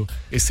 quilo.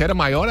 Esse era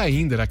maior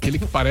ainda, era aquele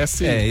que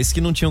parece... esse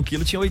que não tinha 1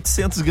 quilo tinha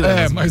 800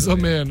 gramas. Mais ou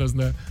menos,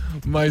 né?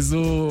 Mas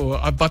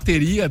a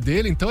bateria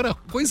dele, então, era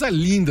coisa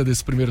linda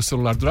desse primeiro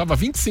celular. Durava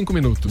 25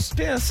 minutos.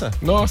 Pensa.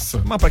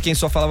 Nossa. Mas pra quem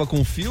só falava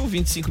com fio,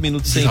 25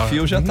 minutos sem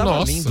fio já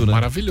tava lindo, né?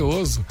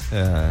 Maravilhoso.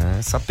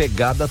 Essa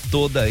pegada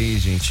toda aí,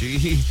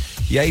 gente.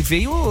 E aí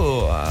veio...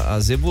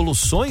 As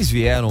evoluções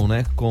vieram,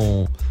 né?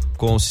 Com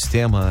o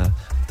sistema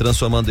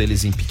transformando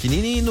eles em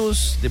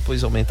pequenininhos,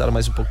 depois aumentaram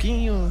mais um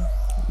pouquinho.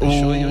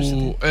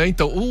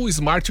 Então, o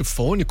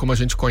smartphone, como a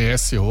gente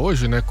conhece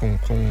hoje, né, com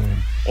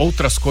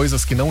outras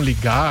coisas que não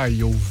ligar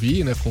e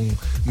ouvir, né, com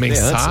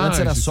mensagens. Antes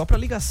era só pra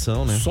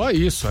ligação, né? Só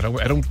isso,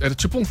 era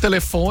tipo um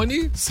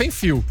telefone sem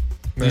fio.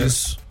 Né?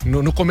 Isso.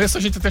 No começo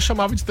a gente até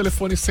chamava de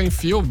telefone sem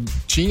fio,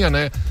 tinha,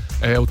 né,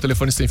 o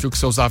telefone sem fio que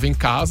você usava em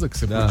casa, que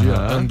você podia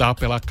andar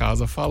pela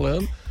casa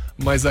falando,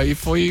 mas aí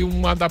foi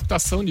uma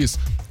adaptação disso.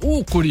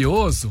 O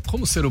curioso,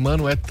 como o ser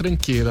humano é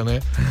tranqueira, né?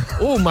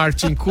 O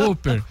Martin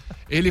Cooper,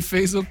 ele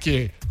fez o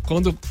quê?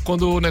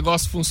 Quando o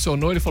negócio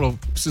funcionou, ele falou,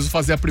 preciso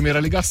fazer a primeira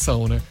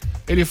ligação, né?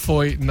 Ele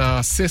foi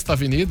na 6ª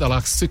Avenida, lá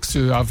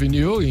 6th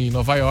Avenue, em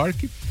Nova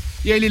York,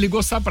 e aí ele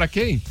ligou, sabe pra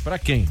quem? Pra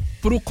quem?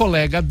 Pro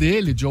colega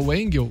dele, Joe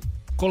Engel,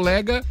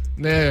 colega,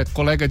 né,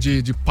 colega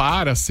de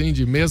par, assim,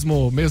 de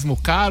mesmo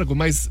cargo,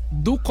 mas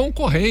do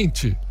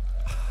concorrente.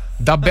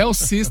 Da Bell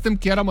System,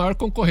 que era a maior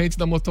concorrente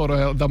da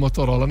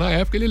Motorola na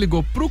época. Ele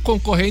ligou pro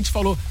concorrente e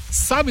falou,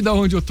 sabe da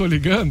onde eu tô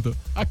ligando?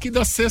 Aqui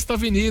da 6ª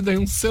Avenida, em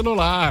um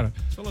celular.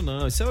 Falou,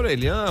 não, isso é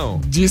orelhão.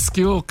 Diz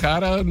que o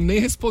cara nem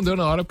respondeu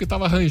na hora porque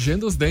tava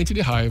rangendo os dentes de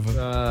raiva.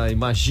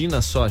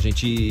 Imagina só,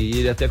 gente, e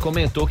ele até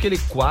comentou que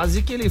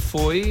ele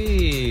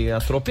foi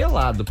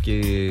atropelado,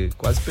 porque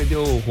quase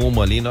perdeu o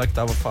rumo ali na hora que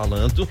tava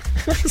falando.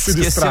 Se esqueceu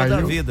distraiu.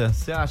 da vida.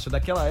 Você acha?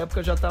 Daquela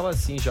época já tava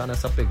assim, já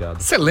nessa pegada.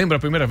 Você lembra a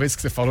primeira vez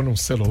que você falou num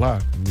celular?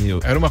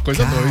 Era uma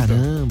coisa doida.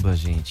 Caramba,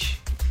 gente.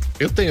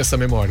 Eu tenho essa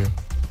memória.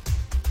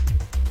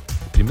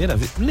 Primeira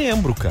vez?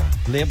 Lembro, cara.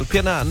 Lembro,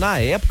 porque na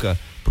época,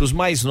 pros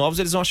mais novos,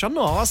 eles vão achar,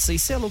 nossa,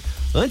 isso é louco.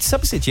 Antes,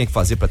 sabe o que você tinha que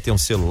fazer pra ter um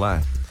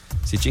celular?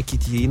 Você tinha que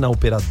ir na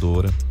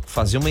operadora,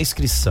 fazer uma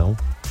inscrição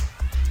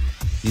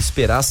e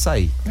esperar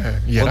sair.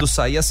 Quando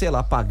saía, sei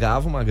lá,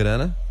 pagava uma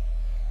grana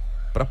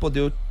pra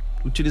poder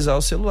utilizar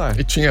o celular.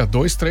 E tinha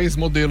 2, 3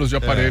 modelos de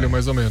aparelho,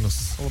 mais ou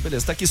menos.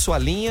 Beleza, tá aqui sua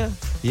linha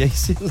e aí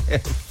se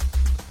leva.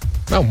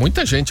 Não,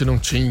 muita gente não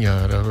tinha.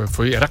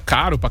 Era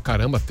caro pra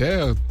caramba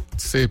até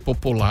ser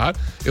popular.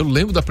 Eu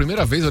lembro da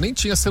primeira vez, eu nem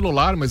tinha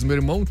celular, mas meu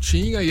irmão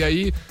tinha, e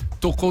aí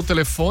tocou o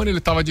telefone,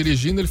 ele tava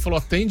dirigindo, ele falou,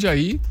 atende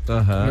aí.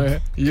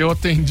 Né? E eu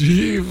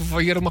atendi,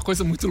 e era uma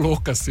coisa muito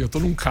louca, assim. Eu tô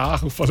num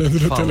carro falando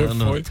no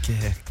telefone.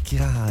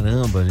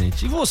 Caramba,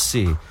 gente. E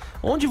você?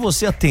 Onde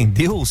você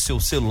atendeu o seu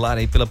celular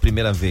aí pela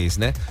primeira vez,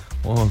 né?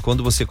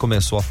 Quando você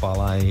começou a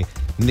falar aí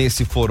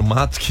nesse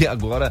formato que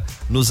agora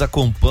nos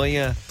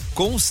acompanha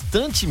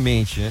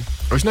constantemente, né?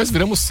 Hoje nós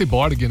viramos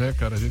ciborgue, né,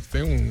 cara? A gente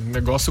tem um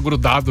negócio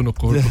grudado no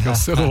corpo, que é o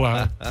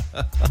celular.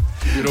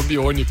 Virou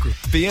biônico.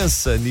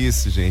 Pensa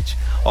nisso, gente.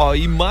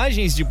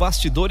 Imagens de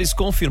bastidores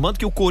confirmando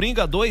que o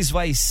Coringa 2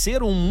 vai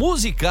ser um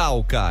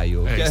musical,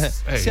 Caio.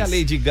 Se a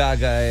Lady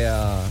Gaga é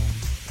a...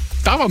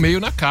 Tava meio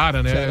na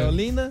cara, né?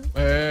 Carolina?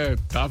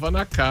 Tava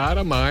na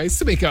cara, mas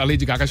se bem que a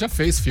Lady Gaga já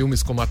fez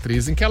filmes como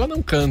atriz em que ela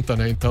não canta,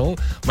 né? Então,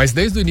 mas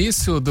desde o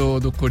início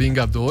do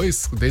Coringa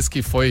 2, desde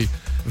que foi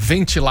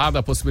ventilada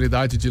a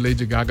possibilidade de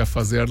Lady Gaga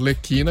fazer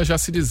Arlequina, já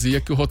se dizia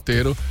que o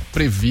roteiro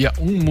previa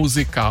um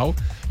musical.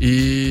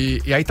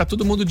 E aí tá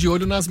todo mundo de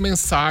olho nas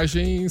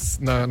mensagens,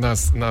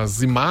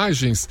 nas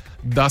imagens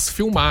das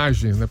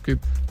filmagens, né? Porque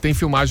tem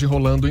filmagem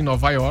rolando em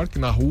Nova York,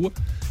 na rua.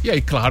 E aí,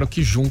 claro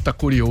que junta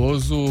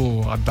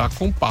curioso a dar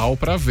com pau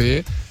pra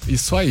ver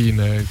isso aí,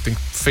 né? Tem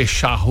que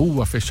fechar a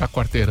rua, fechar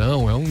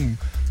quarteirão, é um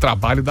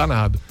trabalho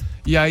danado.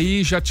 E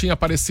aí já tinha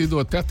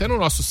aparecido até no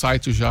nosso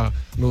site, já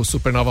no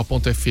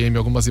supernova.fm,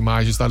 algumas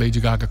imagens da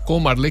Lady Gaga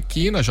como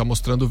Arlequina, já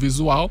mostrando o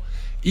visual.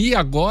 E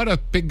agora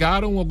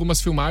pegaram algumas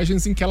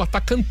filmagens em que ela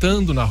tá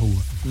cantando na rua.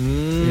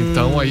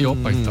 Então aí,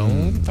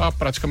 então tá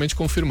praticamente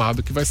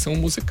confirmado que vai ser um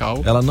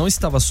musical. Ela não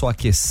estava só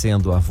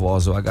aquecendo a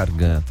voz ou a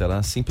garganta,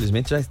 ela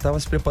simplesmente já estava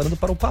se preparando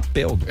para o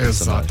papel do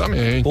personagem.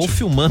 Exatamente. Ou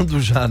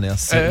filmando já, né, a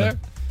cena.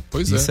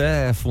 Pois Isso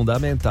é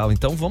fundamental.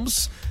 Então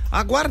vamos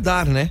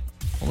aguardar, né?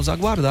 Vamos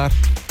aguardar.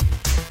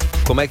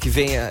 Como é que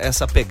vem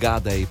essa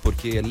pegada aí?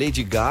 Porque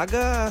Lady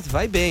Gaga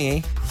vai bem,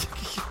 hein?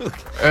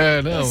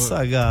 Não.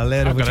 Essa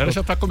galera. A galera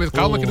já tá com medo.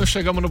 Calma que não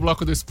chegamos no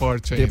bloco do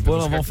esporte ainda.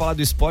 Depois nós vamos falar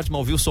do esporte,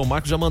 mas o Wilson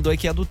Marcos já mandou aí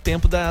que é do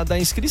tempo da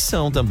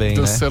inscrição também,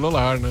 do né?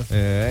 celular, né?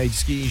 E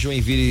diz que em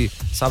Joinville,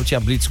 sábado tinha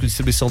blitz com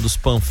distribuição dos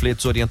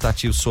panfletos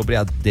orientativos sobre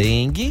a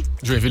dengue.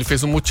 Joinville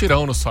fez um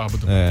mutirão no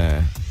sábado.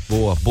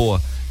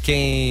 Boa.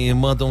 Quem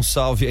manda um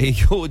salve aí,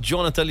 o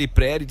Jonathan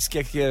Lipreri, diz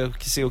que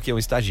ser o quê? Um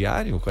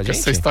estagiário com a gente?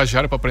 Quer ser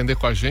estagiário pra aprender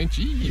com a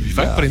gente?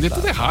 Vai aprender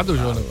tudo errado,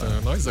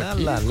 Jonathan. Nós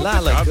aqui.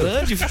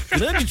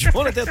 Grande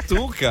Jonathan, é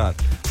tu, cara.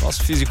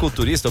 Nosso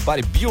fisiculturista, o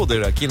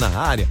bodybuilder aqui na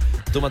área.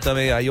 Turma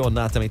também, a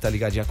Ioná também tá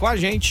ligadinha com a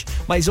gente.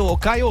 Mas,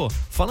 Caio,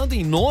 falando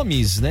em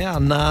nomes, né? A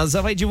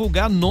NASA vai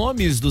divulgar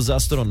nomes dos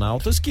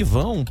astronautas que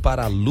vão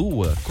para a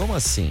Lua. Como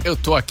assim? Eu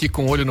tô aqui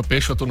com o olho no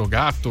peixe, eu tô no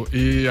gato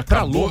e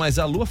acabou... Pra Lua, mas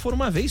a Lua foi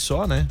uma vez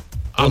só, né?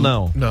 Ou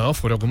não? Não,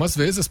 foram algumas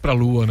vezes pra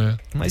Lua, né?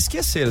 Mas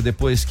esqueceram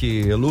depois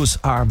que Louis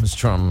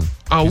Armstrong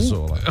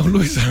pisou lá. É o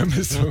Louis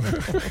Armstrong.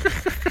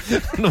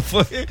 Não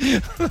foi?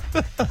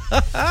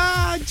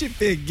 Te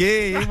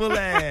peguei, hein,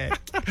 moleque?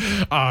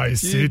 I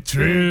see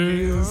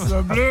trees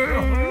of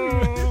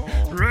blue,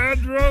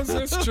 red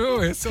roses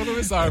too. Esse é o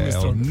Louis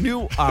Armstrong. É o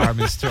Neil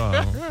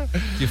Armstrong.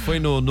 Que foi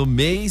no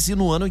mês e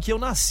no ano em que eu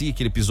nasci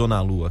que ele pisou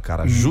na Lua,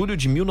 cara. Julho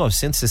de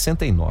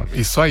 1969.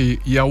 Isso aí.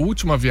 E a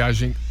última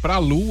viagem pra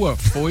Lua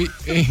foi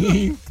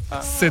em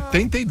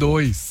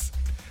 72.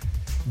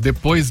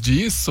 Depois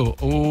disso,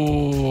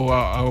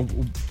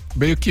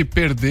 meio que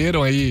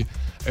perderam aí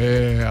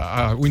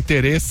o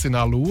interesse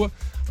na Lua.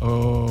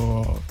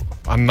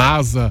 A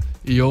NASA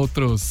e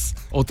outras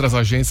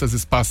agências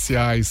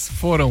espaciais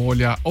foram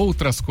olhar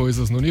outras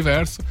coisas no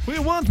universo. We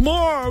want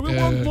more!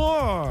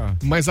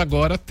 Mas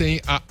agora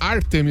tem a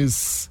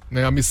Artemis,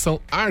 né, a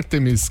missão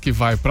Artemis, que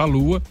vai para a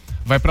Lua.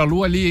 Vai para a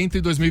Lua ali entre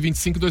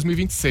 2025 e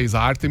 2026,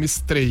 a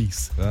Artemis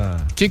 3.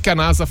 O que a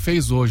NASA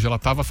fez hoje? Ela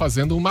estava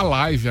fazendo uma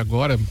live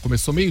agora,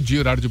 começou meio-dia,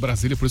 horário de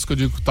Brasília, por isso que eu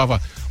digo que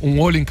tava um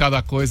olho em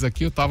cada coisa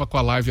aqui, eu tava com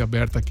a live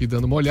aberta aqui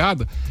dando uma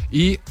olhada,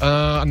 e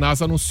a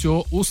NASA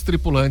anunciou os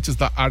tripulantes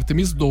da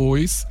Artemis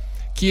 2,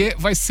 que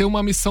vai ser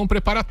uma missão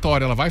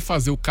preparatória. Ela vai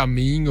fazer o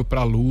caminho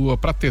para a Lua,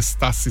 para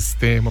testar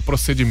sistema,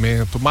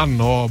 procedimento,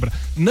 manobra.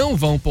 Não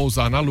vão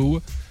pousar na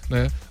Lua,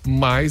 né?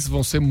 Mas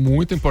vão ser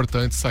muito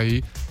importantes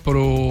aí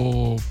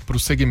pro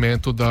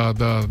segmento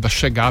da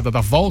chegada, da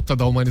volta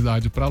da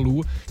humanidade para a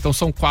Lua. Então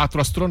são 4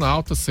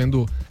 astronautas,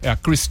 sendo a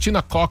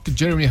Christina Koch,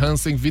 Jeremy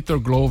Hansen, Victor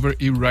Glover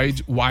e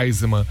Reid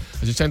Wiseman.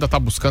 A gente ainda tá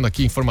buscando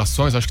aqui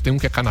informações, acho que tem um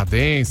que é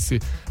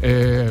canadense,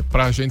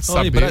 pra gente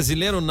saber. E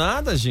brasileiro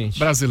nada, gente?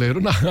 Brasileiro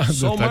nada.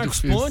 Só o tá Marcos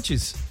difícil.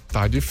 Pontes?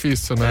 Tá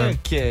difícil, né?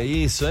 Que é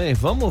isso, hein?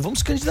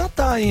 Vamos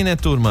candidatar aí, né,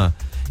 turma?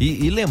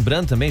 E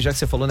lembrando também, já que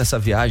você falou nessa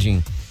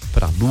viagem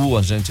pra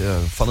Lua, gente,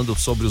 falando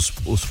sobre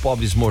os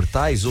pobres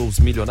mortais ou os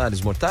milionários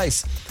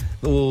mortais,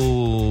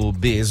 o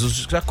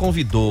Bezos já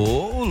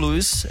convidou o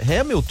Lewis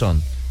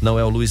Hamilton. Não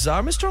é o Louis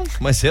Armstrong,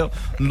 mas é o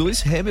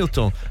Lewis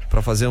Hamilton,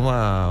 pra fazer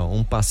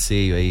um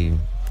passeio aí.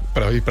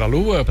 Pra ir pra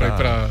Lua?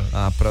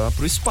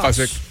 Pro espaço.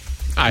 Fazer...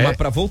 Mas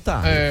pra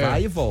voltar,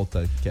 vai e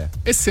volta.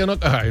 Esse ano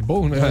é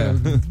bom, né?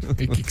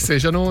 E que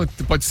seja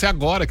pode ser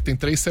agora, que tem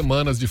 3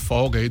 semanas de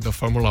folga aí da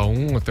Fórmula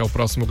 1 até o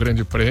próximo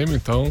Grande Prêmio,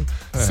 então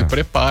se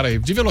prepara aí.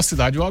 De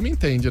velocidade o homem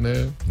entende,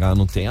 né?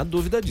 Não tenha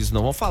dúvida disso.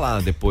 Não vamos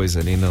falar depois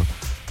ali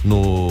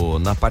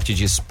na parte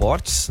de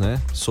esportes,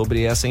 né,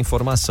 sobre essa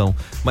informação.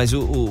 Mas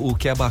o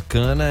que é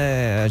bacana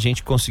é a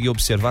gente conseguir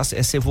observar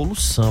essa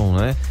evolução,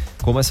 né?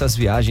 Como essas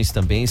viagens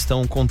também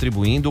estão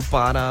contribuindo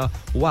para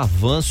o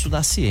avanço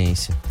da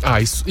ciência.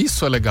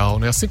 Isso é legal,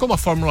 né? Assim como a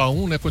Fórmula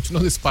 1, né,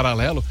 continuando esse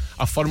paralelo,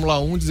 a Fórmula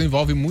 1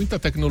 desenvolve muita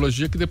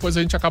tecnologia que depois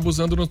a gente acaba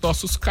usando nos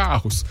nossos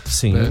carros.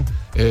 Sim. Né?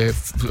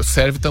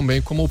 Serve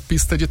também como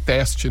pista de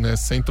teste, né?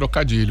 Sem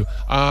trocadilho.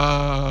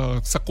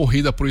 Essa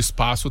corrida para o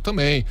espaço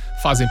também,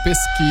 fazem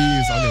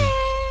pesquisa, olha aí.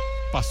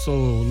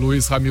 Passou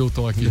Lewis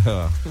Hamilton aqui.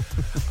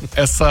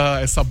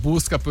 Essa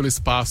busca pelo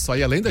espaço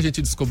aí, além da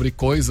gente descobrir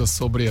coisas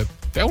sobre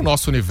até o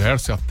nosso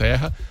universo e a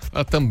Terra,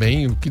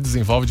 também o que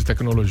desenvolve de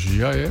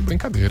tecnologia é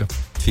brincadeira.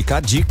 Fica a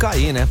dica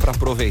aí, né, pra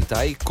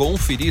aproveitar e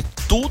conferir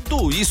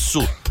tudo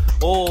isso.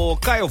 Ô,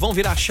 Caio, vamos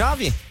virar a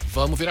chave?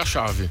 Vamos virar a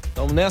chave.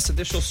 Então nessa,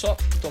 deixa eu só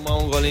tomar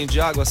um golinho de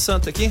água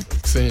santa aqui.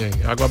 Sim,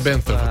 água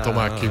benta, vou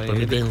tomar aqui pra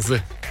me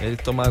benzer. Ele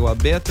toma água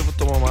benta, eu vou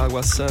tomar uma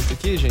água santa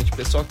aqui, gente. O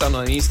pessoal que tá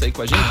no Insta aí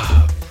com a gente.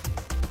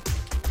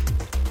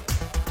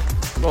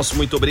 Nosso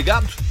muito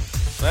obrigado,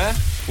 né?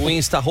 O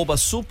Insta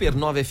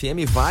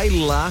 @super9fm, vai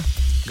lá.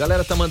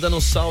 Galera tá mandando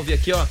um salve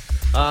aqui, ó.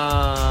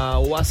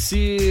 O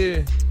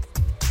Acir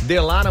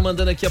Delara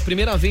mandando aqui, a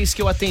primeira vez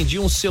que eu atendi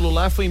um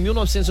celular foi em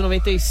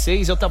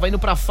 1996, eu tava indo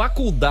pra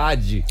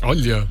faculdade.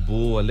 Olha.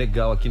 Boa,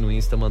 legal, aqui no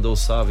Insta mandou o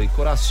salve.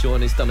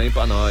 Corações também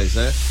pra nós,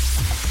 né?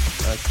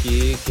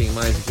 Aqui, quem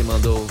mais aqui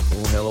mandou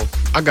um hello?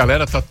 A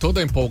galera tá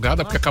toda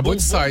empolgada porque acabou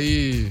de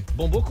sair...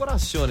 Bombou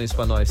corações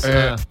pra nós.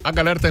 A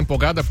galera tá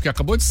empolgada porque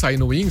acabou de sair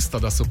no Insta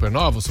da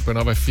Supernova,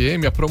 Supernova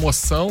FM, a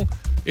promoção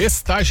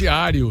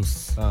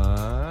Estagiários.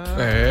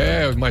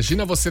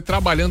 Imagina você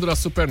trabalhando na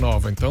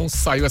Supernova. Então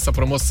saiu essa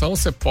promoção,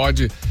 você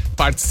pode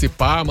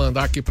participar,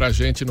 mandar aqui pra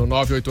gente no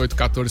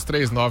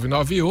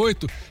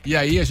 988-143998 e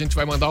aí a gente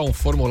vai mandar um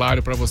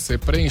formulário pra você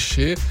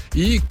preencher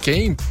e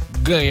quem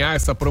ganhar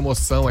essa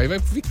promoção aí vai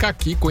ficar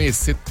aqui,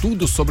 conhecer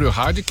tudo sobre o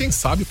rádio e quem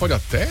sabe pode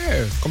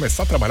até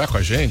começar a trabalhar com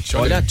a gente.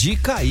 Olha a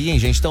dica aí, hein,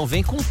 gente? Então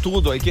vem com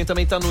tudo aí. Quem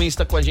também tá no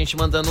Insta com a gente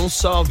mandando um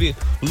salve,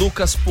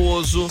 Lucas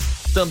Pozo,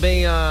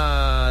 também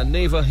a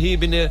Neiva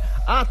Ribner,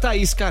 a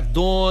Thaís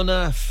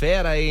Cardona,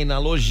 fera aí na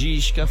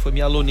logística, foi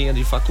minha aluninha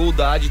de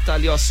faculdade, tá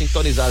ali, ó,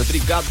 sintonizada.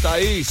 Obrigado,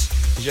 Thaís.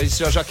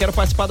 Já quero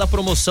participar da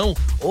promoção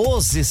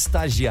Os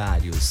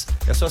Estagiários.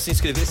 É só se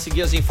inscrever,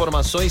 seguir as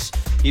informações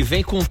e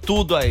vem com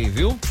tudo aí,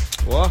 viu?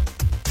 Ó,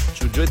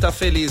 gente. O Joey tá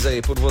feliz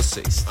aí por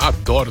vocês.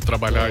 Adoro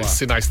trabalhar e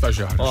ensinar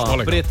estagiários. Ó,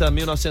 a Preta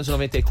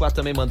 1994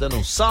 também mandando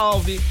um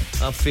salve.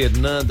 A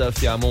Fernanda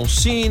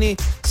Fiamoncini.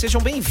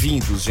 Sejam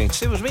bem-vindos, gente.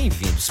 Sejam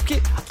bem-vindos.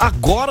 Porque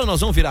agora nós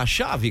vamos virar a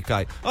chave,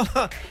 Caio.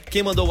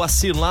 Quem mandou o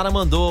Acilara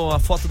mandou a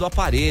foto do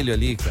aparelho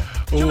ali, cara.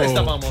 Deixa eu ver se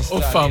dá pra mostrar.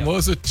 O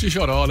famoso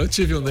tijorola. Eu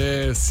tive um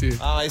desse.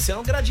 Esse é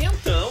um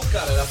gradientão,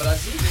 cara. Era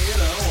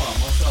brasileirão, ó.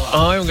 Mostra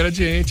lá. É um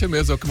gradiente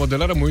mesmo. O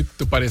modelo era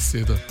muito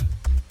parecido.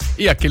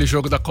 E aquele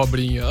jogo da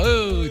cobrinha.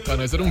 Eita,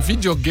 nós era um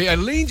videogame.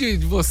 Além de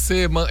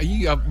você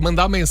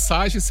mandar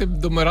mensagem, você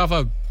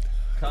demorava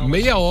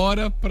meia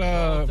hora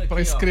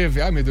pra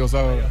escrever. Ai, meu Deus,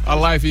 a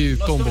live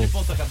tombou. Estamos de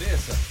ponta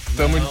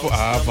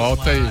cabeça?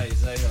 Volta aí.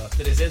 Aí, ó,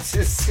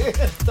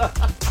 360.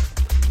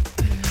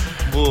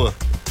 Boa.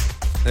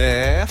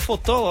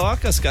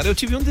 Fotolocas, cara. Eu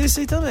tive um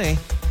desse aí também.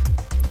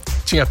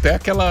 Tinha até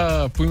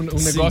um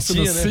negócio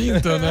no né?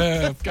 cinto,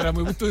 né? Porque era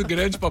muito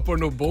grande pra pôr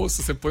no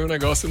bolso. Você põe um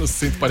negócio no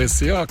cinto,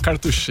 parecia uma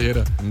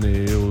cartucheira.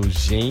 Meu,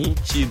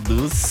 gente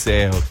do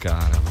céu,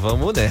 cara.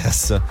 Vamos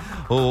nessa.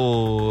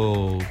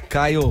 Ô,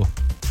 Caio,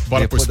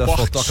 bora depois pro da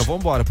esporte? fotoca,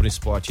 vamos embora pro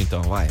esporte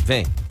então, vai,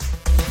 vem.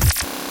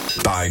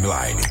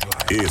 Timeline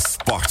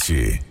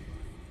Esporte.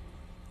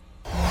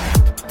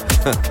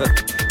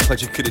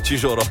 Pode crer,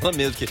 tijorola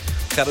mesmo, que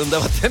o cara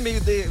andava até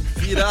meio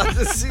virado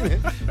assim, né?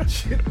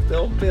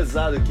 Tão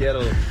pesado que era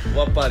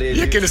o aparelho.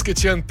 E aqueles que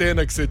tinha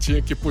antena, que você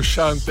tinha que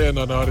puxar a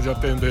antena na hora de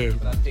atender.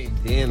 Pra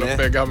atender, né? Pra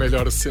pegar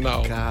melhor o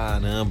sinal.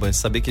 Caramba,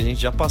 saber que a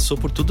gente já passou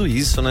por tudo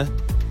isso, né?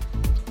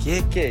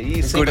 Que é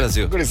isso, hein,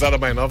 Brasil? A gurizada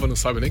mais nova não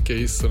sabe nem o que é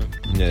isso,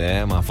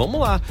 né? Mas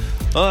vamos lá.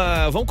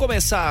 Vamos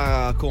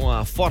começar com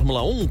a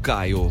Fórmula 1,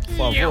 Caio,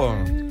 por favor.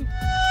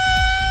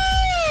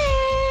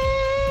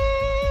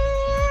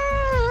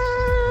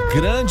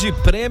 Grande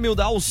Prêmio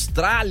da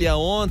Austrália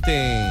ontem.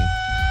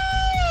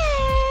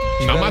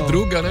 Na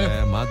madruga,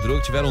 né?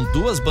 Madruga. Tiveram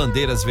 2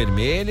 bandeiras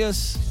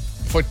vermelhas.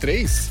 Foi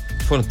 3?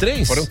 Foram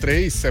 3? Foram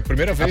 3. É a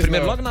primeira vez.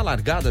 Logo na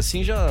largada,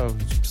 assim,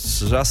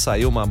 já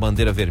saiu uma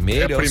bandeira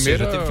vermelha. A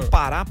primeira... Ou seja, teve que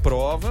parar a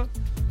prova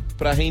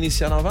pra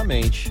reiniciar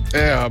novamente.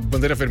 A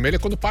bandeira vermelha é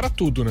quando para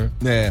tudo, né?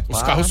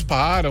 Os carros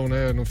param,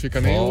 né? Não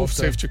fica nem o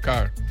safety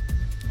car.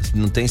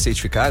 Não tem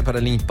safety car para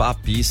limpar a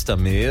pista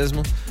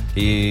mesmo.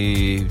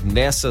 E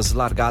nessas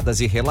largadas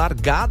e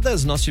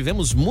relargadas nós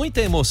tivemos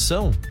muita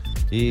emoção.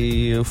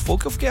 E foi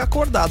que eu fiquei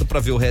acordado para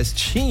ver o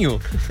restinho,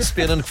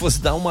 esperando que fosse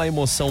dar uma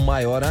emoção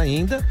maior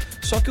ainda.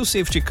 Só que o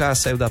safety car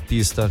saiu da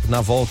pista na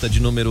volta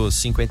de número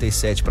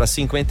 57 para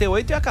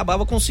 58 e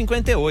acabava com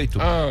 58.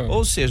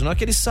 Ou seja, na hora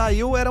que ele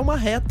saiu era uma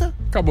reta.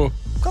 Acabou.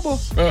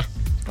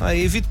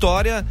 Aí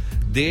vitória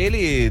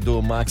dele,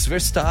 do Max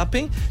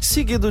Verstappen,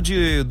 seguido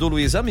do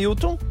Lewis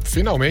Hamilton.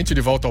 Finalmente de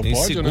volta ao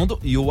pódio, segundo,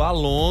 né? E o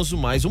Alonso,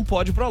 mais um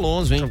pódio pro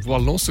Alonso, hein? O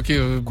Alonso que...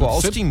 Com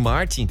Austin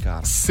Martin,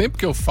 cara. Sempre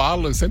que eu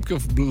falo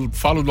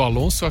do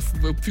Alonso, eu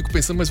fico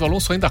pensando, mas o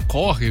Alonso ainda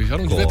corre, já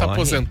não devia estar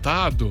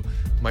aposentado.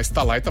 Mas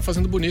tá lá e tá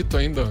fazendo bonito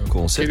ainda.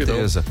 Com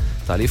certeza.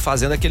 Tá ali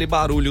fazendo aquele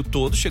barulho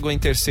todo, chegou em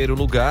terceiro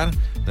lugar,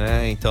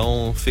 né?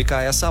 Então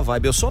fica essa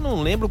vibe. Eu só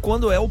não lembro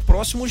quando é o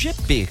próximo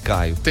GP,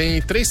 Caio.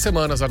 Tem 3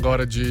 semanas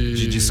agora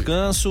de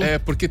descanso.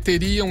 Porque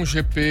teria um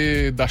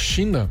GP da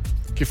China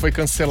que foi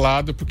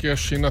cancelado porque a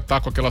China tá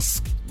com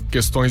aquelas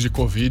questões de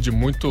Covid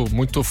muito,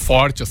 muito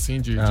forte, assim,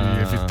 de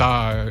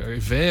evitar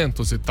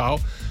eventos e tal.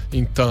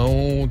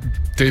 Então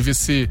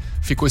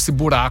ficou esse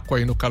buraco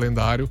aí no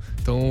calendário.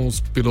 Então os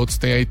pilotos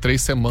têm aí 3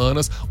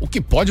 semanas, o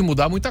que pode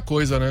mudar muita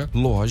coisa, né?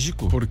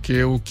 Lógico.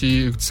 Porque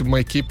se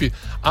uma equipe...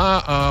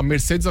 A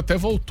Mercedes até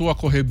voltou a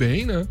correr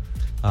bem, né?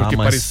 Porque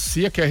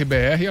parecia que a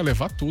RBR ia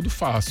levar tudo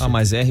fácil.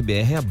 Mas a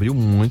RBR abriu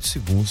muitos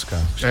segundos,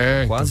 cara.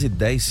 Quase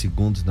 10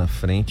 segundos na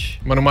frente.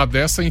 Mas numa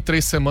dessa, em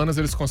 3 semanas,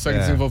 eles conseguem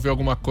desenvolver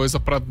alguma coisa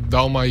pra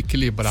dar uma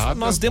equilibrada.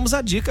 Nós demos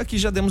a dica aqui,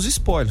 já demos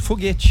spoiler.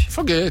 Foguete,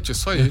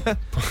 isso aí.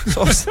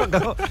 Só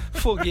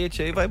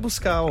foguete aí vai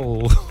buscar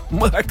o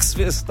Max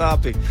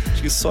Verstappen.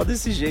 Acho que só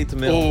desse jeito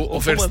mesmo.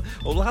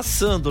 Ou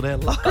laçando, né?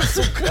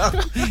 Laça o carro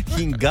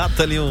e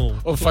engata ali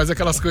Ou faz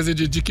aquelas coisas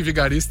de Dick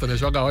Vigarista, né?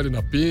 Joga óleo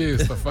na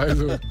pista, faz...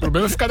 O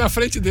problema é ficar na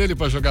frente dele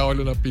pra jogar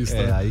óleo na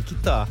pista. Aí que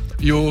tá.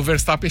 E o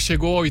Verstappen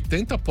chegou a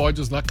 80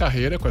 pódios na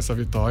carreira com essa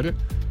vitória.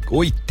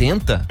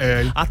 80?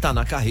 Tá,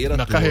 na carreira.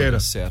 Na carreira.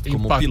 Certo,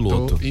 como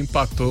piloto.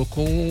 Empatou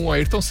com o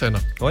Ayrton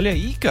Senna. Olha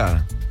aí,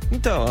 cara.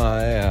 Então,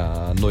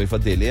 a noiva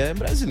dele é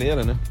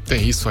brasileira, né?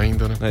 Tem isso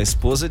ainda, né? A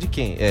esposa de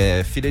quem?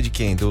 Filha de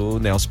quem? Do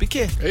Nelson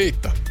Piquet.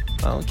 Eita.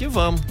 Vamos que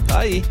vamos. Tá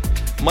aí.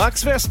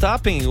 Max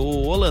Verstappen,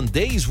 o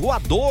holandês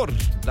voador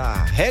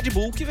da Red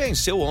Bull, que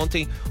venceu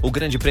ontem o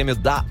Grande Prêmio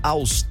da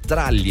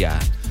Austrália.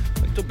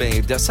 Muito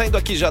bem. Saindo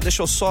aqui já,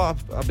 deixa eu só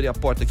abrir a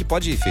porta aqui.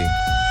 Pode ir, Fê.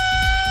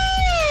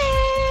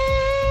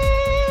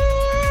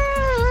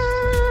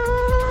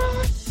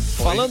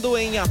 Falando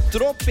em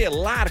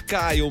atropelar,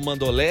 Caio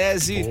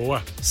Mandolesi.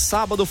 Boa.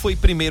 Sábado foi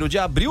 1º de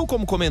abril,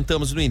 como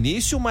comentamos no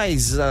início,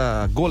 mas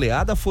a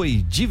goleada foi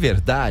de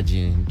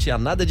verdade. Não tinha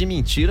nada de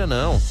mentira,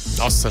 não.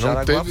 Nossa, não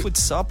Jaraguá teve...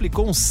 Futsal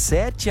aplicou um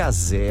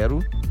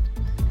 7-0.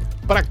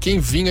 Para quem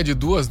vinha de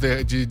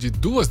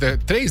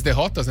três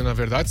derrotas, né, na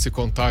verdade, se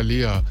contar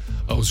ali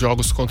os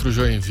jogos contra o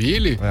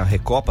Joinville. A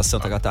Recopa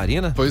Santa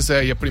Catarina. Pois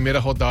é, e a primeira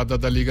rodada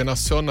da Liga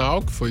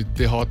Nacional, que foi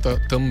derrota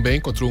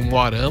também contra o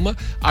Moarama.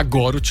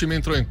 Agora o time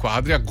entrou em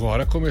quadra e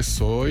agora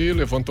começou e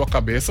levantou a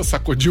cabeça,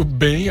 sacudiu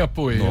bem a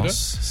poeira.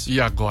 Nossa. E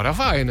agora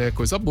vai, né?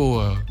 Coisa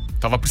boa.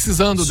 Tava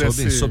precisando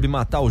soube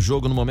matar o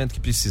jogo no momento que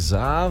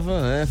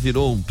precisava, né?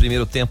 Virou o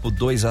primeiro tempo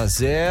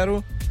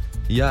 2-0.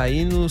 E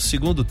aí no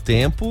segundo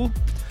tempo,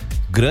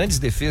 grandes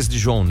defesas de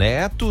João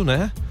Neto,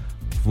 né?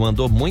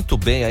 Mandou muito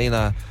bem aí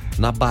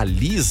na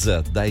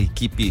baliza da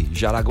equipe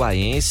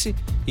jaraguaense.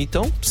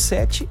 Então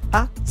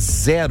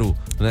 7-0,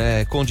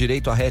 né? Com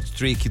direito a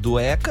hat-trick do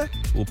Eca,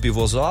 o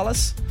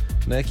Pivozolas,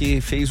 né, que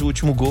fez o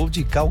último gol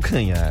de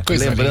calcanhar.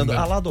 Coisa lembrando,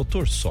 linda. Lá,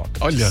 doutor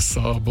Sócrates. Olha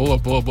só,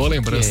 boa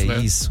lembrança, né?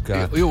 Isso,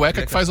 cara. E o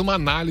Eca que faz uma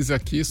análise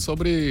aqui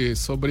sobre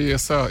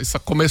essa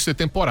começo de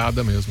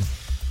temporada mesmo.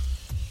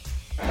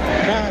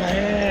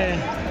 Cara,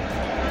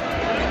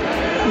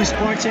 o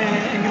esporte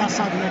é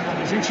engraçado, né, cara?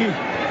 A gente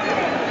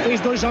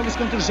fez 2 jogos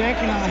contra o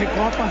Jack na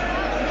Recopa,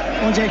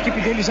 onde a equipe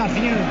dele já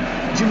vinha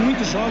de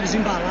muitos jogos,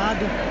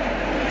 embalado.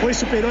 Foi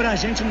superior a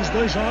gente nos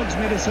 2 jogos,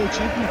 mereceu o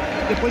título.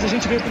 Depois a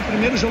gente veio pro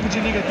primeiro jogo de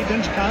liga aqui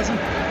dentro de casa.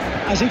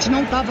 A gente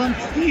não estava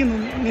fino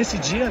nesse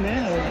dia,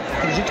 né? Eu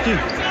acredito que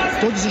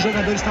todos os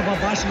jogadores estavam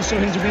abaixo do seu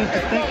rendimento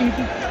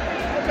técnico.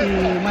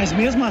 Mas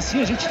mesmo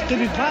assim a gente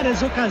teve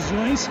várias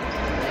ocasiões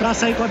para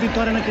sair com a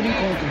vitória naquele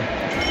encontro.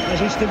 A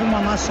gente teve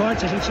uma má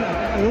sorte,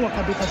 eu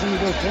acabei fazendo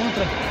gol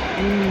contra,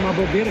 uma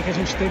bobeira que a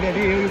gente teve ali,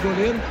 eu e o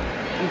goleiro.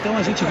 Então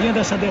a gente vinha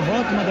dessa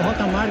derrota, uma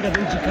derrota amarga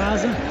dentro de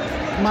casa,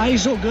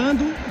 mas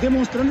jogando,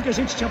 demonstrando que a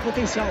gente tinha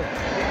potencial.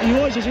 E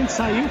hoje a gente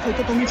saiu, foi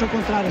totalmente ao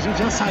contrário, a gente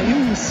já saiu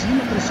em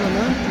cima,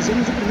 pressionando,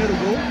 fizemos o primeiro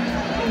gol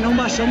e não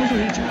baixamos o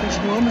ritmo,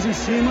 continuamos em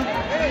cima.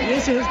 E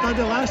esse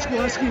resultado elástico,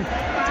 eu acho que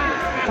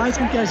faz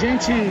com que a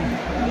gente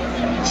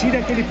tire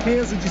aquele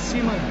peso de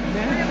cima,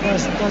 né,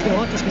 das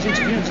derrotas que a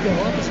gente vinha de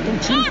derrotas, então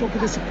tira um pouco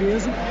desse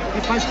peso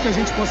e faz com que a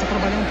gente possa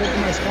trabalhar um pouco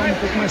mais calmo, um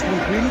pouco mais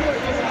tranquilo.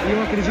 E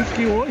eu acredito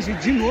que hoje,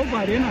 de novo, a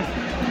arena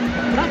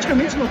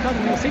praticamente lotada,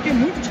 né? Eu sei que é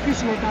muito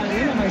difícil lotar a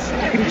arena, mas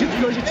acredito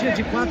que hoje tinha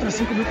de 4 a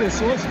 5 mil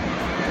pessoas.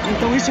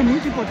 Então isso é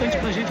muito importante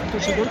pra gente, que o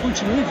torcedor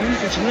continue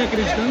vindo, continue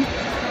acreditando,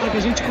 para que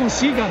a gente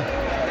consiga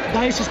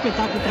dar esse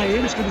espetáculo para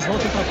eles, que eles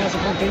voltem para casa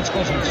contentes com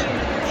a gente.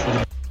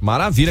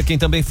 Maravilha, quem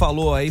também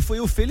falou aí foi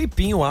o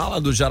Felipinho,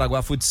 ala do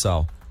Jaraguá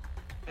Futsal.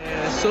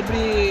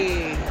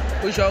 Sobre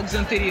os jogos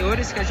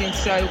anteriores que a gente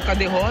saiu com a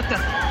derrota,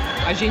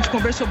 a gente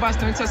conversou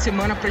bastante essa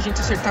semana pra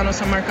gente acertar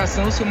nossa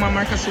marcação, ser uma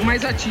marcação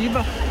mais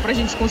ativa, pra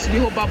gente conseguir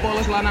roubar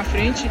bolas lá na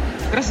frente.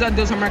 Graças a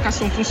Deus a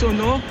marcação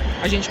funcionou,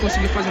 a gente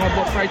conseguiu fazer uma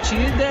boa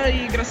partida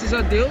e graças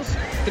a Deus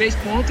 3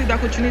 pontos e dar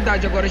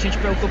continuidade. Agora a gente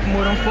pega o Campo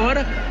Mourão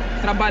fora,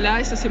 trabalhar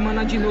essa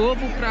semana de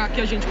novo para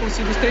que a gente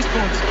consiga os 3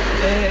 pontos.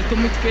 Estou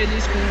muito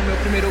feliz com o meu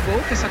primeiro gol,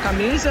 com essa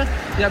camisa,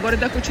 e agora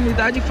dar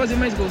continuidade e fazer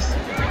mais gols.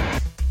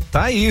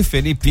 Tá aí,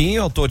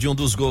 Felipinho, autor de um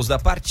dos gols da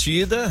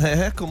partida,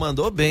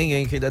 comandou bem,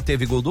 hein? Que ainda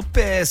teve gol do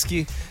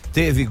Pesque,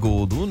 teve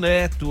gol do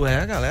Neto,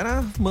 a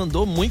galera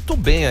mandou muito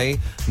bem aí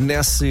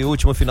nesse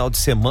último final de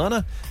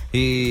semana.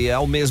 E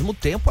ao mesmo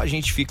tempo a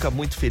gente fica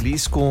muito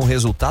feliz com o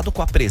resultado,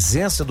 com a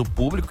presença do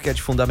público, que é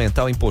de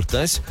fundamental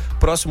importância.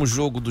 Próximo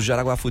jogo do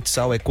Jaraguá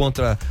Futsal é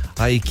contra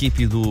a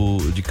equipe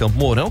de Campo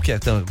Mourão, que é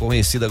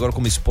conhecida agora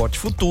como Esporte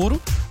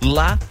Futuro,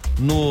 lá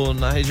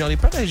na região ali,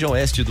 pra região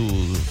oeste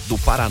do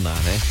Paraná,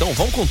 né? Então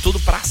vamos com tudo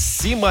pra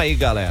cima aí,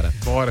 galera.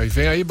 Bora, e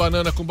vem aí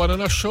Banana com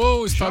Banana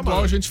Show,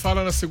 estadual, a gente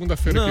fala na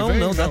segunda-feira que vem.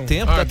 Não, dá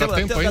tempo. Dá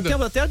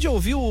tempo até de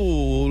ouvir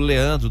o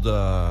Leandro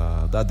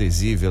da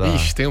Adesive lá.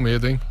 Ixi, tenho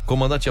medo, hein?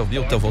 Comandante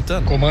Hamilton tá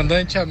voltando?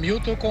 Comandante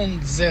Hamilton com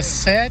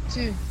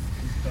 17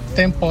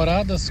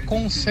 temporadas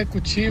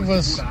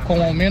consecutivas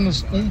com ao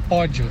menos um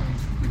pódio.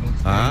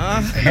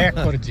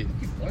 Recorde.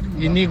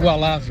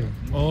 Inigualável.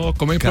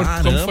 Como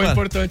foi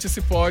importante esse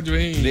pódio,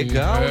 hein?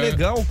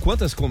 Legal.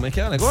 Quantas, como é que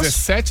é o negócio?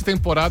 17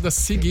 temporadas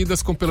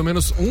seguidas com pelo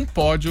menos um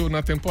pódio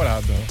na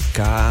temporada.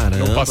 Caramba.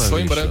 Não passou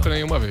em branco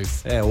nenhuma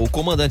vez. O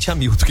comandante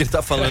Hamilton que ele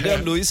tá falando é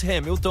Lewis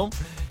Hamilton,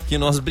 que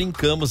nós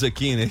brincamos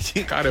aqui, né?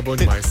 Cara, é bom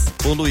demais.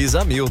 O Luiz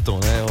Hamilton,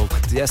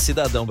 né? É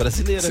cidadão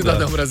brasileiro.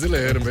 Cidadão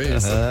brasileiro, bem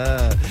isso.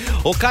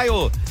 Ô,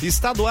 Caio,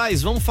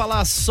 estaduais, vamos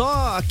falar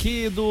só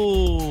aqui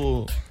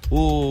do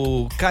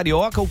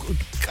Carioca, o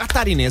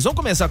Catarinense. Vamos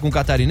começar com o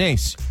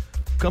Catarinense?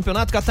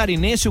 Campeonato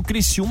Catarinense, o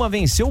Criciúma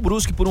venceu o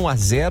Brusque por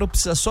 1-0,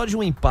 precisa só de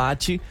um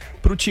empate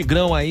pro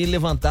Tigrão aí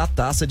levantar a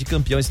taça de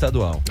campeão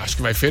estadual. Acho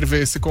que vai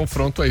ferver esse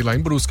confronto aí, lá em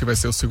Brusque, vai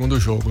ser o segundo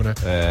jogo, né?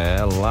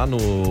 Lá no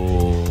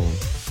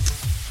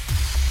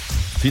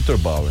Vitor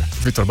Bauer.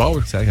 Vitor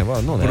Bauer? Será que é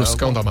Bauer? Não,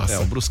 Bruscão da Massa.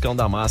 O Bruscão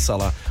da Massa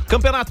lá.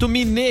 Campeonato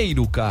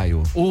Mineiro,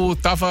 Caio. O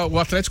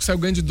Atlético saiu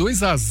ganhando de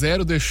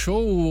 2-0,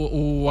 deixou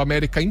o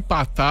América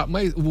empatar,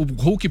 mas o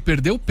Hulk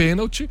perdeu o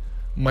pênalti,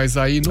 mas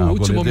aí no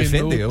último minuto...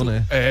 defendeu,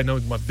 né?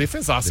 Uma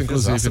defesaça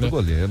inclusive, do né?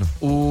 goleiro.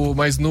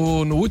 Mas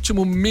no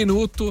último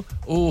minuto,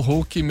 o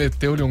Hulk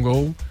meteu-lhe um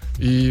gol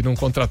E num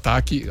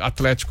contra-ataque,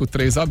 Atlético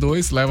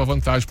 3-2, leva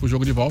vantagem pro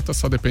jogo de volta,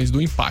 só depende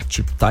do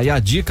empate. Tá aí a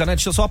dica, né?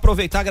 Deixa eu só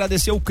aproveitar e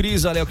agradecer o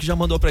Cris, Léo, que já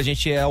mandou pra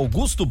gente, é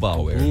Augusto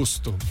Bauer.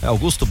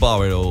 Augusto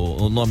Bauer,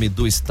 o nome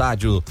do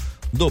estádio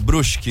do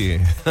Brusque.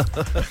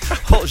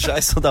 O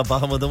Jason da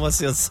Barra mandou uma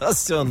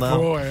sensacional.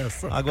 Boa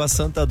essa. Água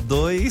Santa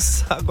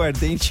 2,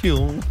 Aguardente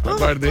 1.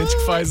 Aguardente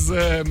que faz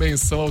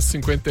menção aos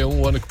 51,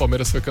 o ano que o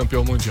Palmeiras foi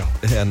campeão mundial.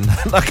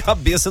 Na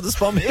cabeça dos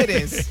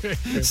palmeirenses.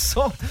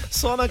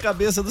 só na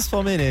cabeça dos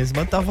palmeirenses,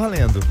 mas tá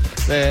valendo.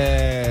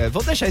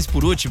 Vamos deixar isso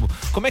por último.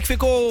 Como é que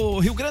ficou o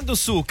Rio Grande do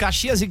Sul,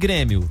 Caxias e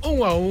Grêmio?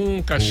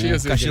 1-1,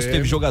 Caxias e Caxias Grêmio.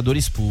 teve jogador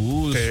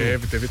expulso.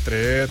 Teve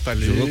treta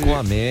ali. Jogou com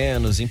a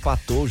menos,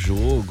 empatou o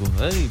jogo.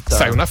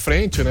 Eita. Saiu na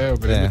frente, né? O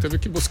Grêmio teve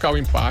que buscar o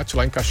empate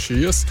lá em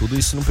Caxias. Tudo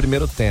isso no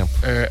primeiro tempo.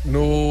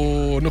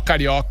 No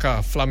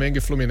Carioca, Flamengo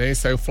e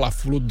Fluminense, aí o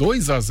Fla-Flu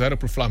 2-0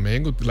 pro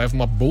Flamengo, leva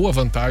uma boa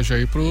vantagem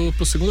aí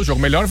pro segundo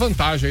jogo. Melhor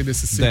vantagem aí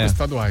desses 5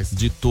 estaduais.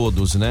 De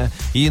todos, né?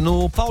 E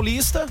no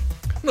Paulista...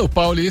 No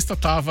Paulista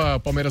o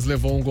Palmeiras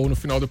levou um gol no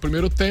final do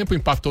primeiro tempo,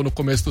 empatou no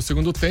começo do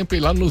segundo tempo e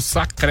lá nos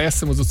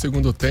acréscimos do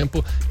segundo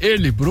tempo,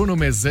 ele, Bruno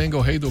Mezenga,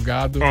 o rei do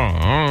gado.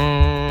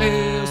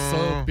 Eu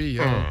sou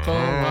peão com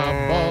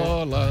a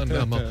bola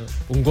na mão.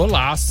 Um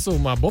golaço,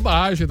 uma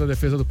bobagem da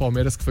defesa do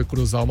Palmeiras que foi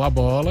cruzar uma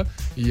bola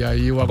e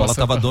aí a bola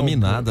tava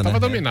dominada, né? Tava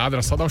dominada,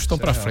 era só dar um chutão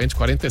pra frente,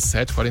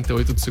 47,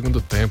 48 do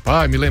segundo tempo.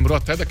 Me lembrou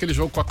até daquele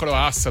jogo com a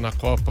Croácia na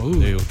Copa.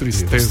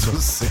 Tristeza. Deus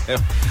do céu.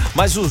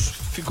 Mas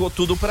ficou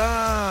tudo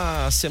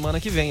pra semana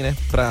que vem, né?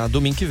 Pra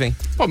domingo que vem.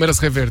 O Palmeiras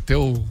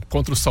reverteu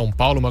contra o São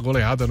Paulo uma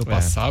goleada no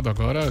passado,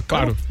 agora,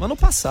 claro. Ano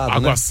passado,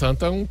 Água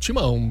Santa é um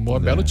timão, um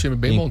belo time,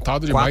 bem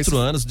montado demais. 4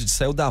 anos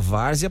saiu da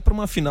várzea pra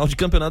uma final de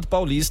Campeonato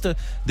Paulista,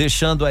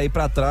 deixando aí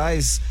pra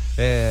trás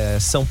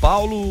São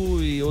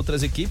Paulo e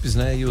outras equipes,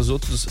 né? E os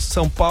outros,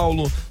 São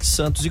Paulo,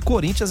 Santos e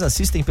Corinthians,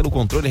 assistem pelo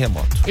controle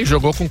remoto. E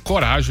jogou com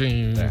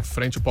coragem em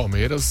frente ao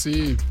Palmeiras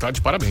e tá de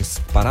parabéns.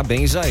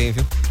 Parabéns aí,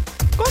 viu?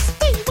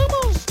 Gostei,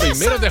 vamos!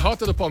 Primeira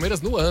derrota do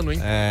Palmeiras no ano,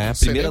 hein?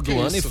 Primeira do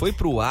ano e foi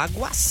pro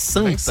Água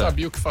Santa. Nem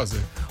sabia o que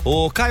fazer.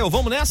 Ô, Caio,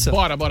 vamos nessa?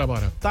 Bora.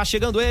 Tá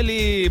chegando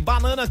ele,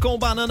 Banana com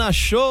Banana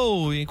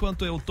Show.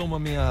 Enquanto eu tomo a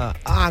minha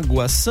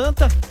Água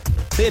Santa,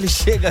 ele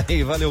chega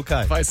aí. Valeu,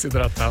 Caio. Vai se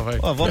hidratar, vai.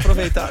 Vamos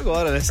aproveitar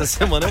agora, né? Essa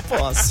semana eu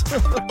posso.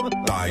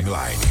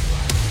 Timeline.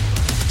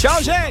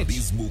 Tchau,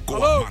 gente.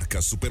 Com a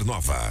marca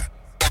Supernova.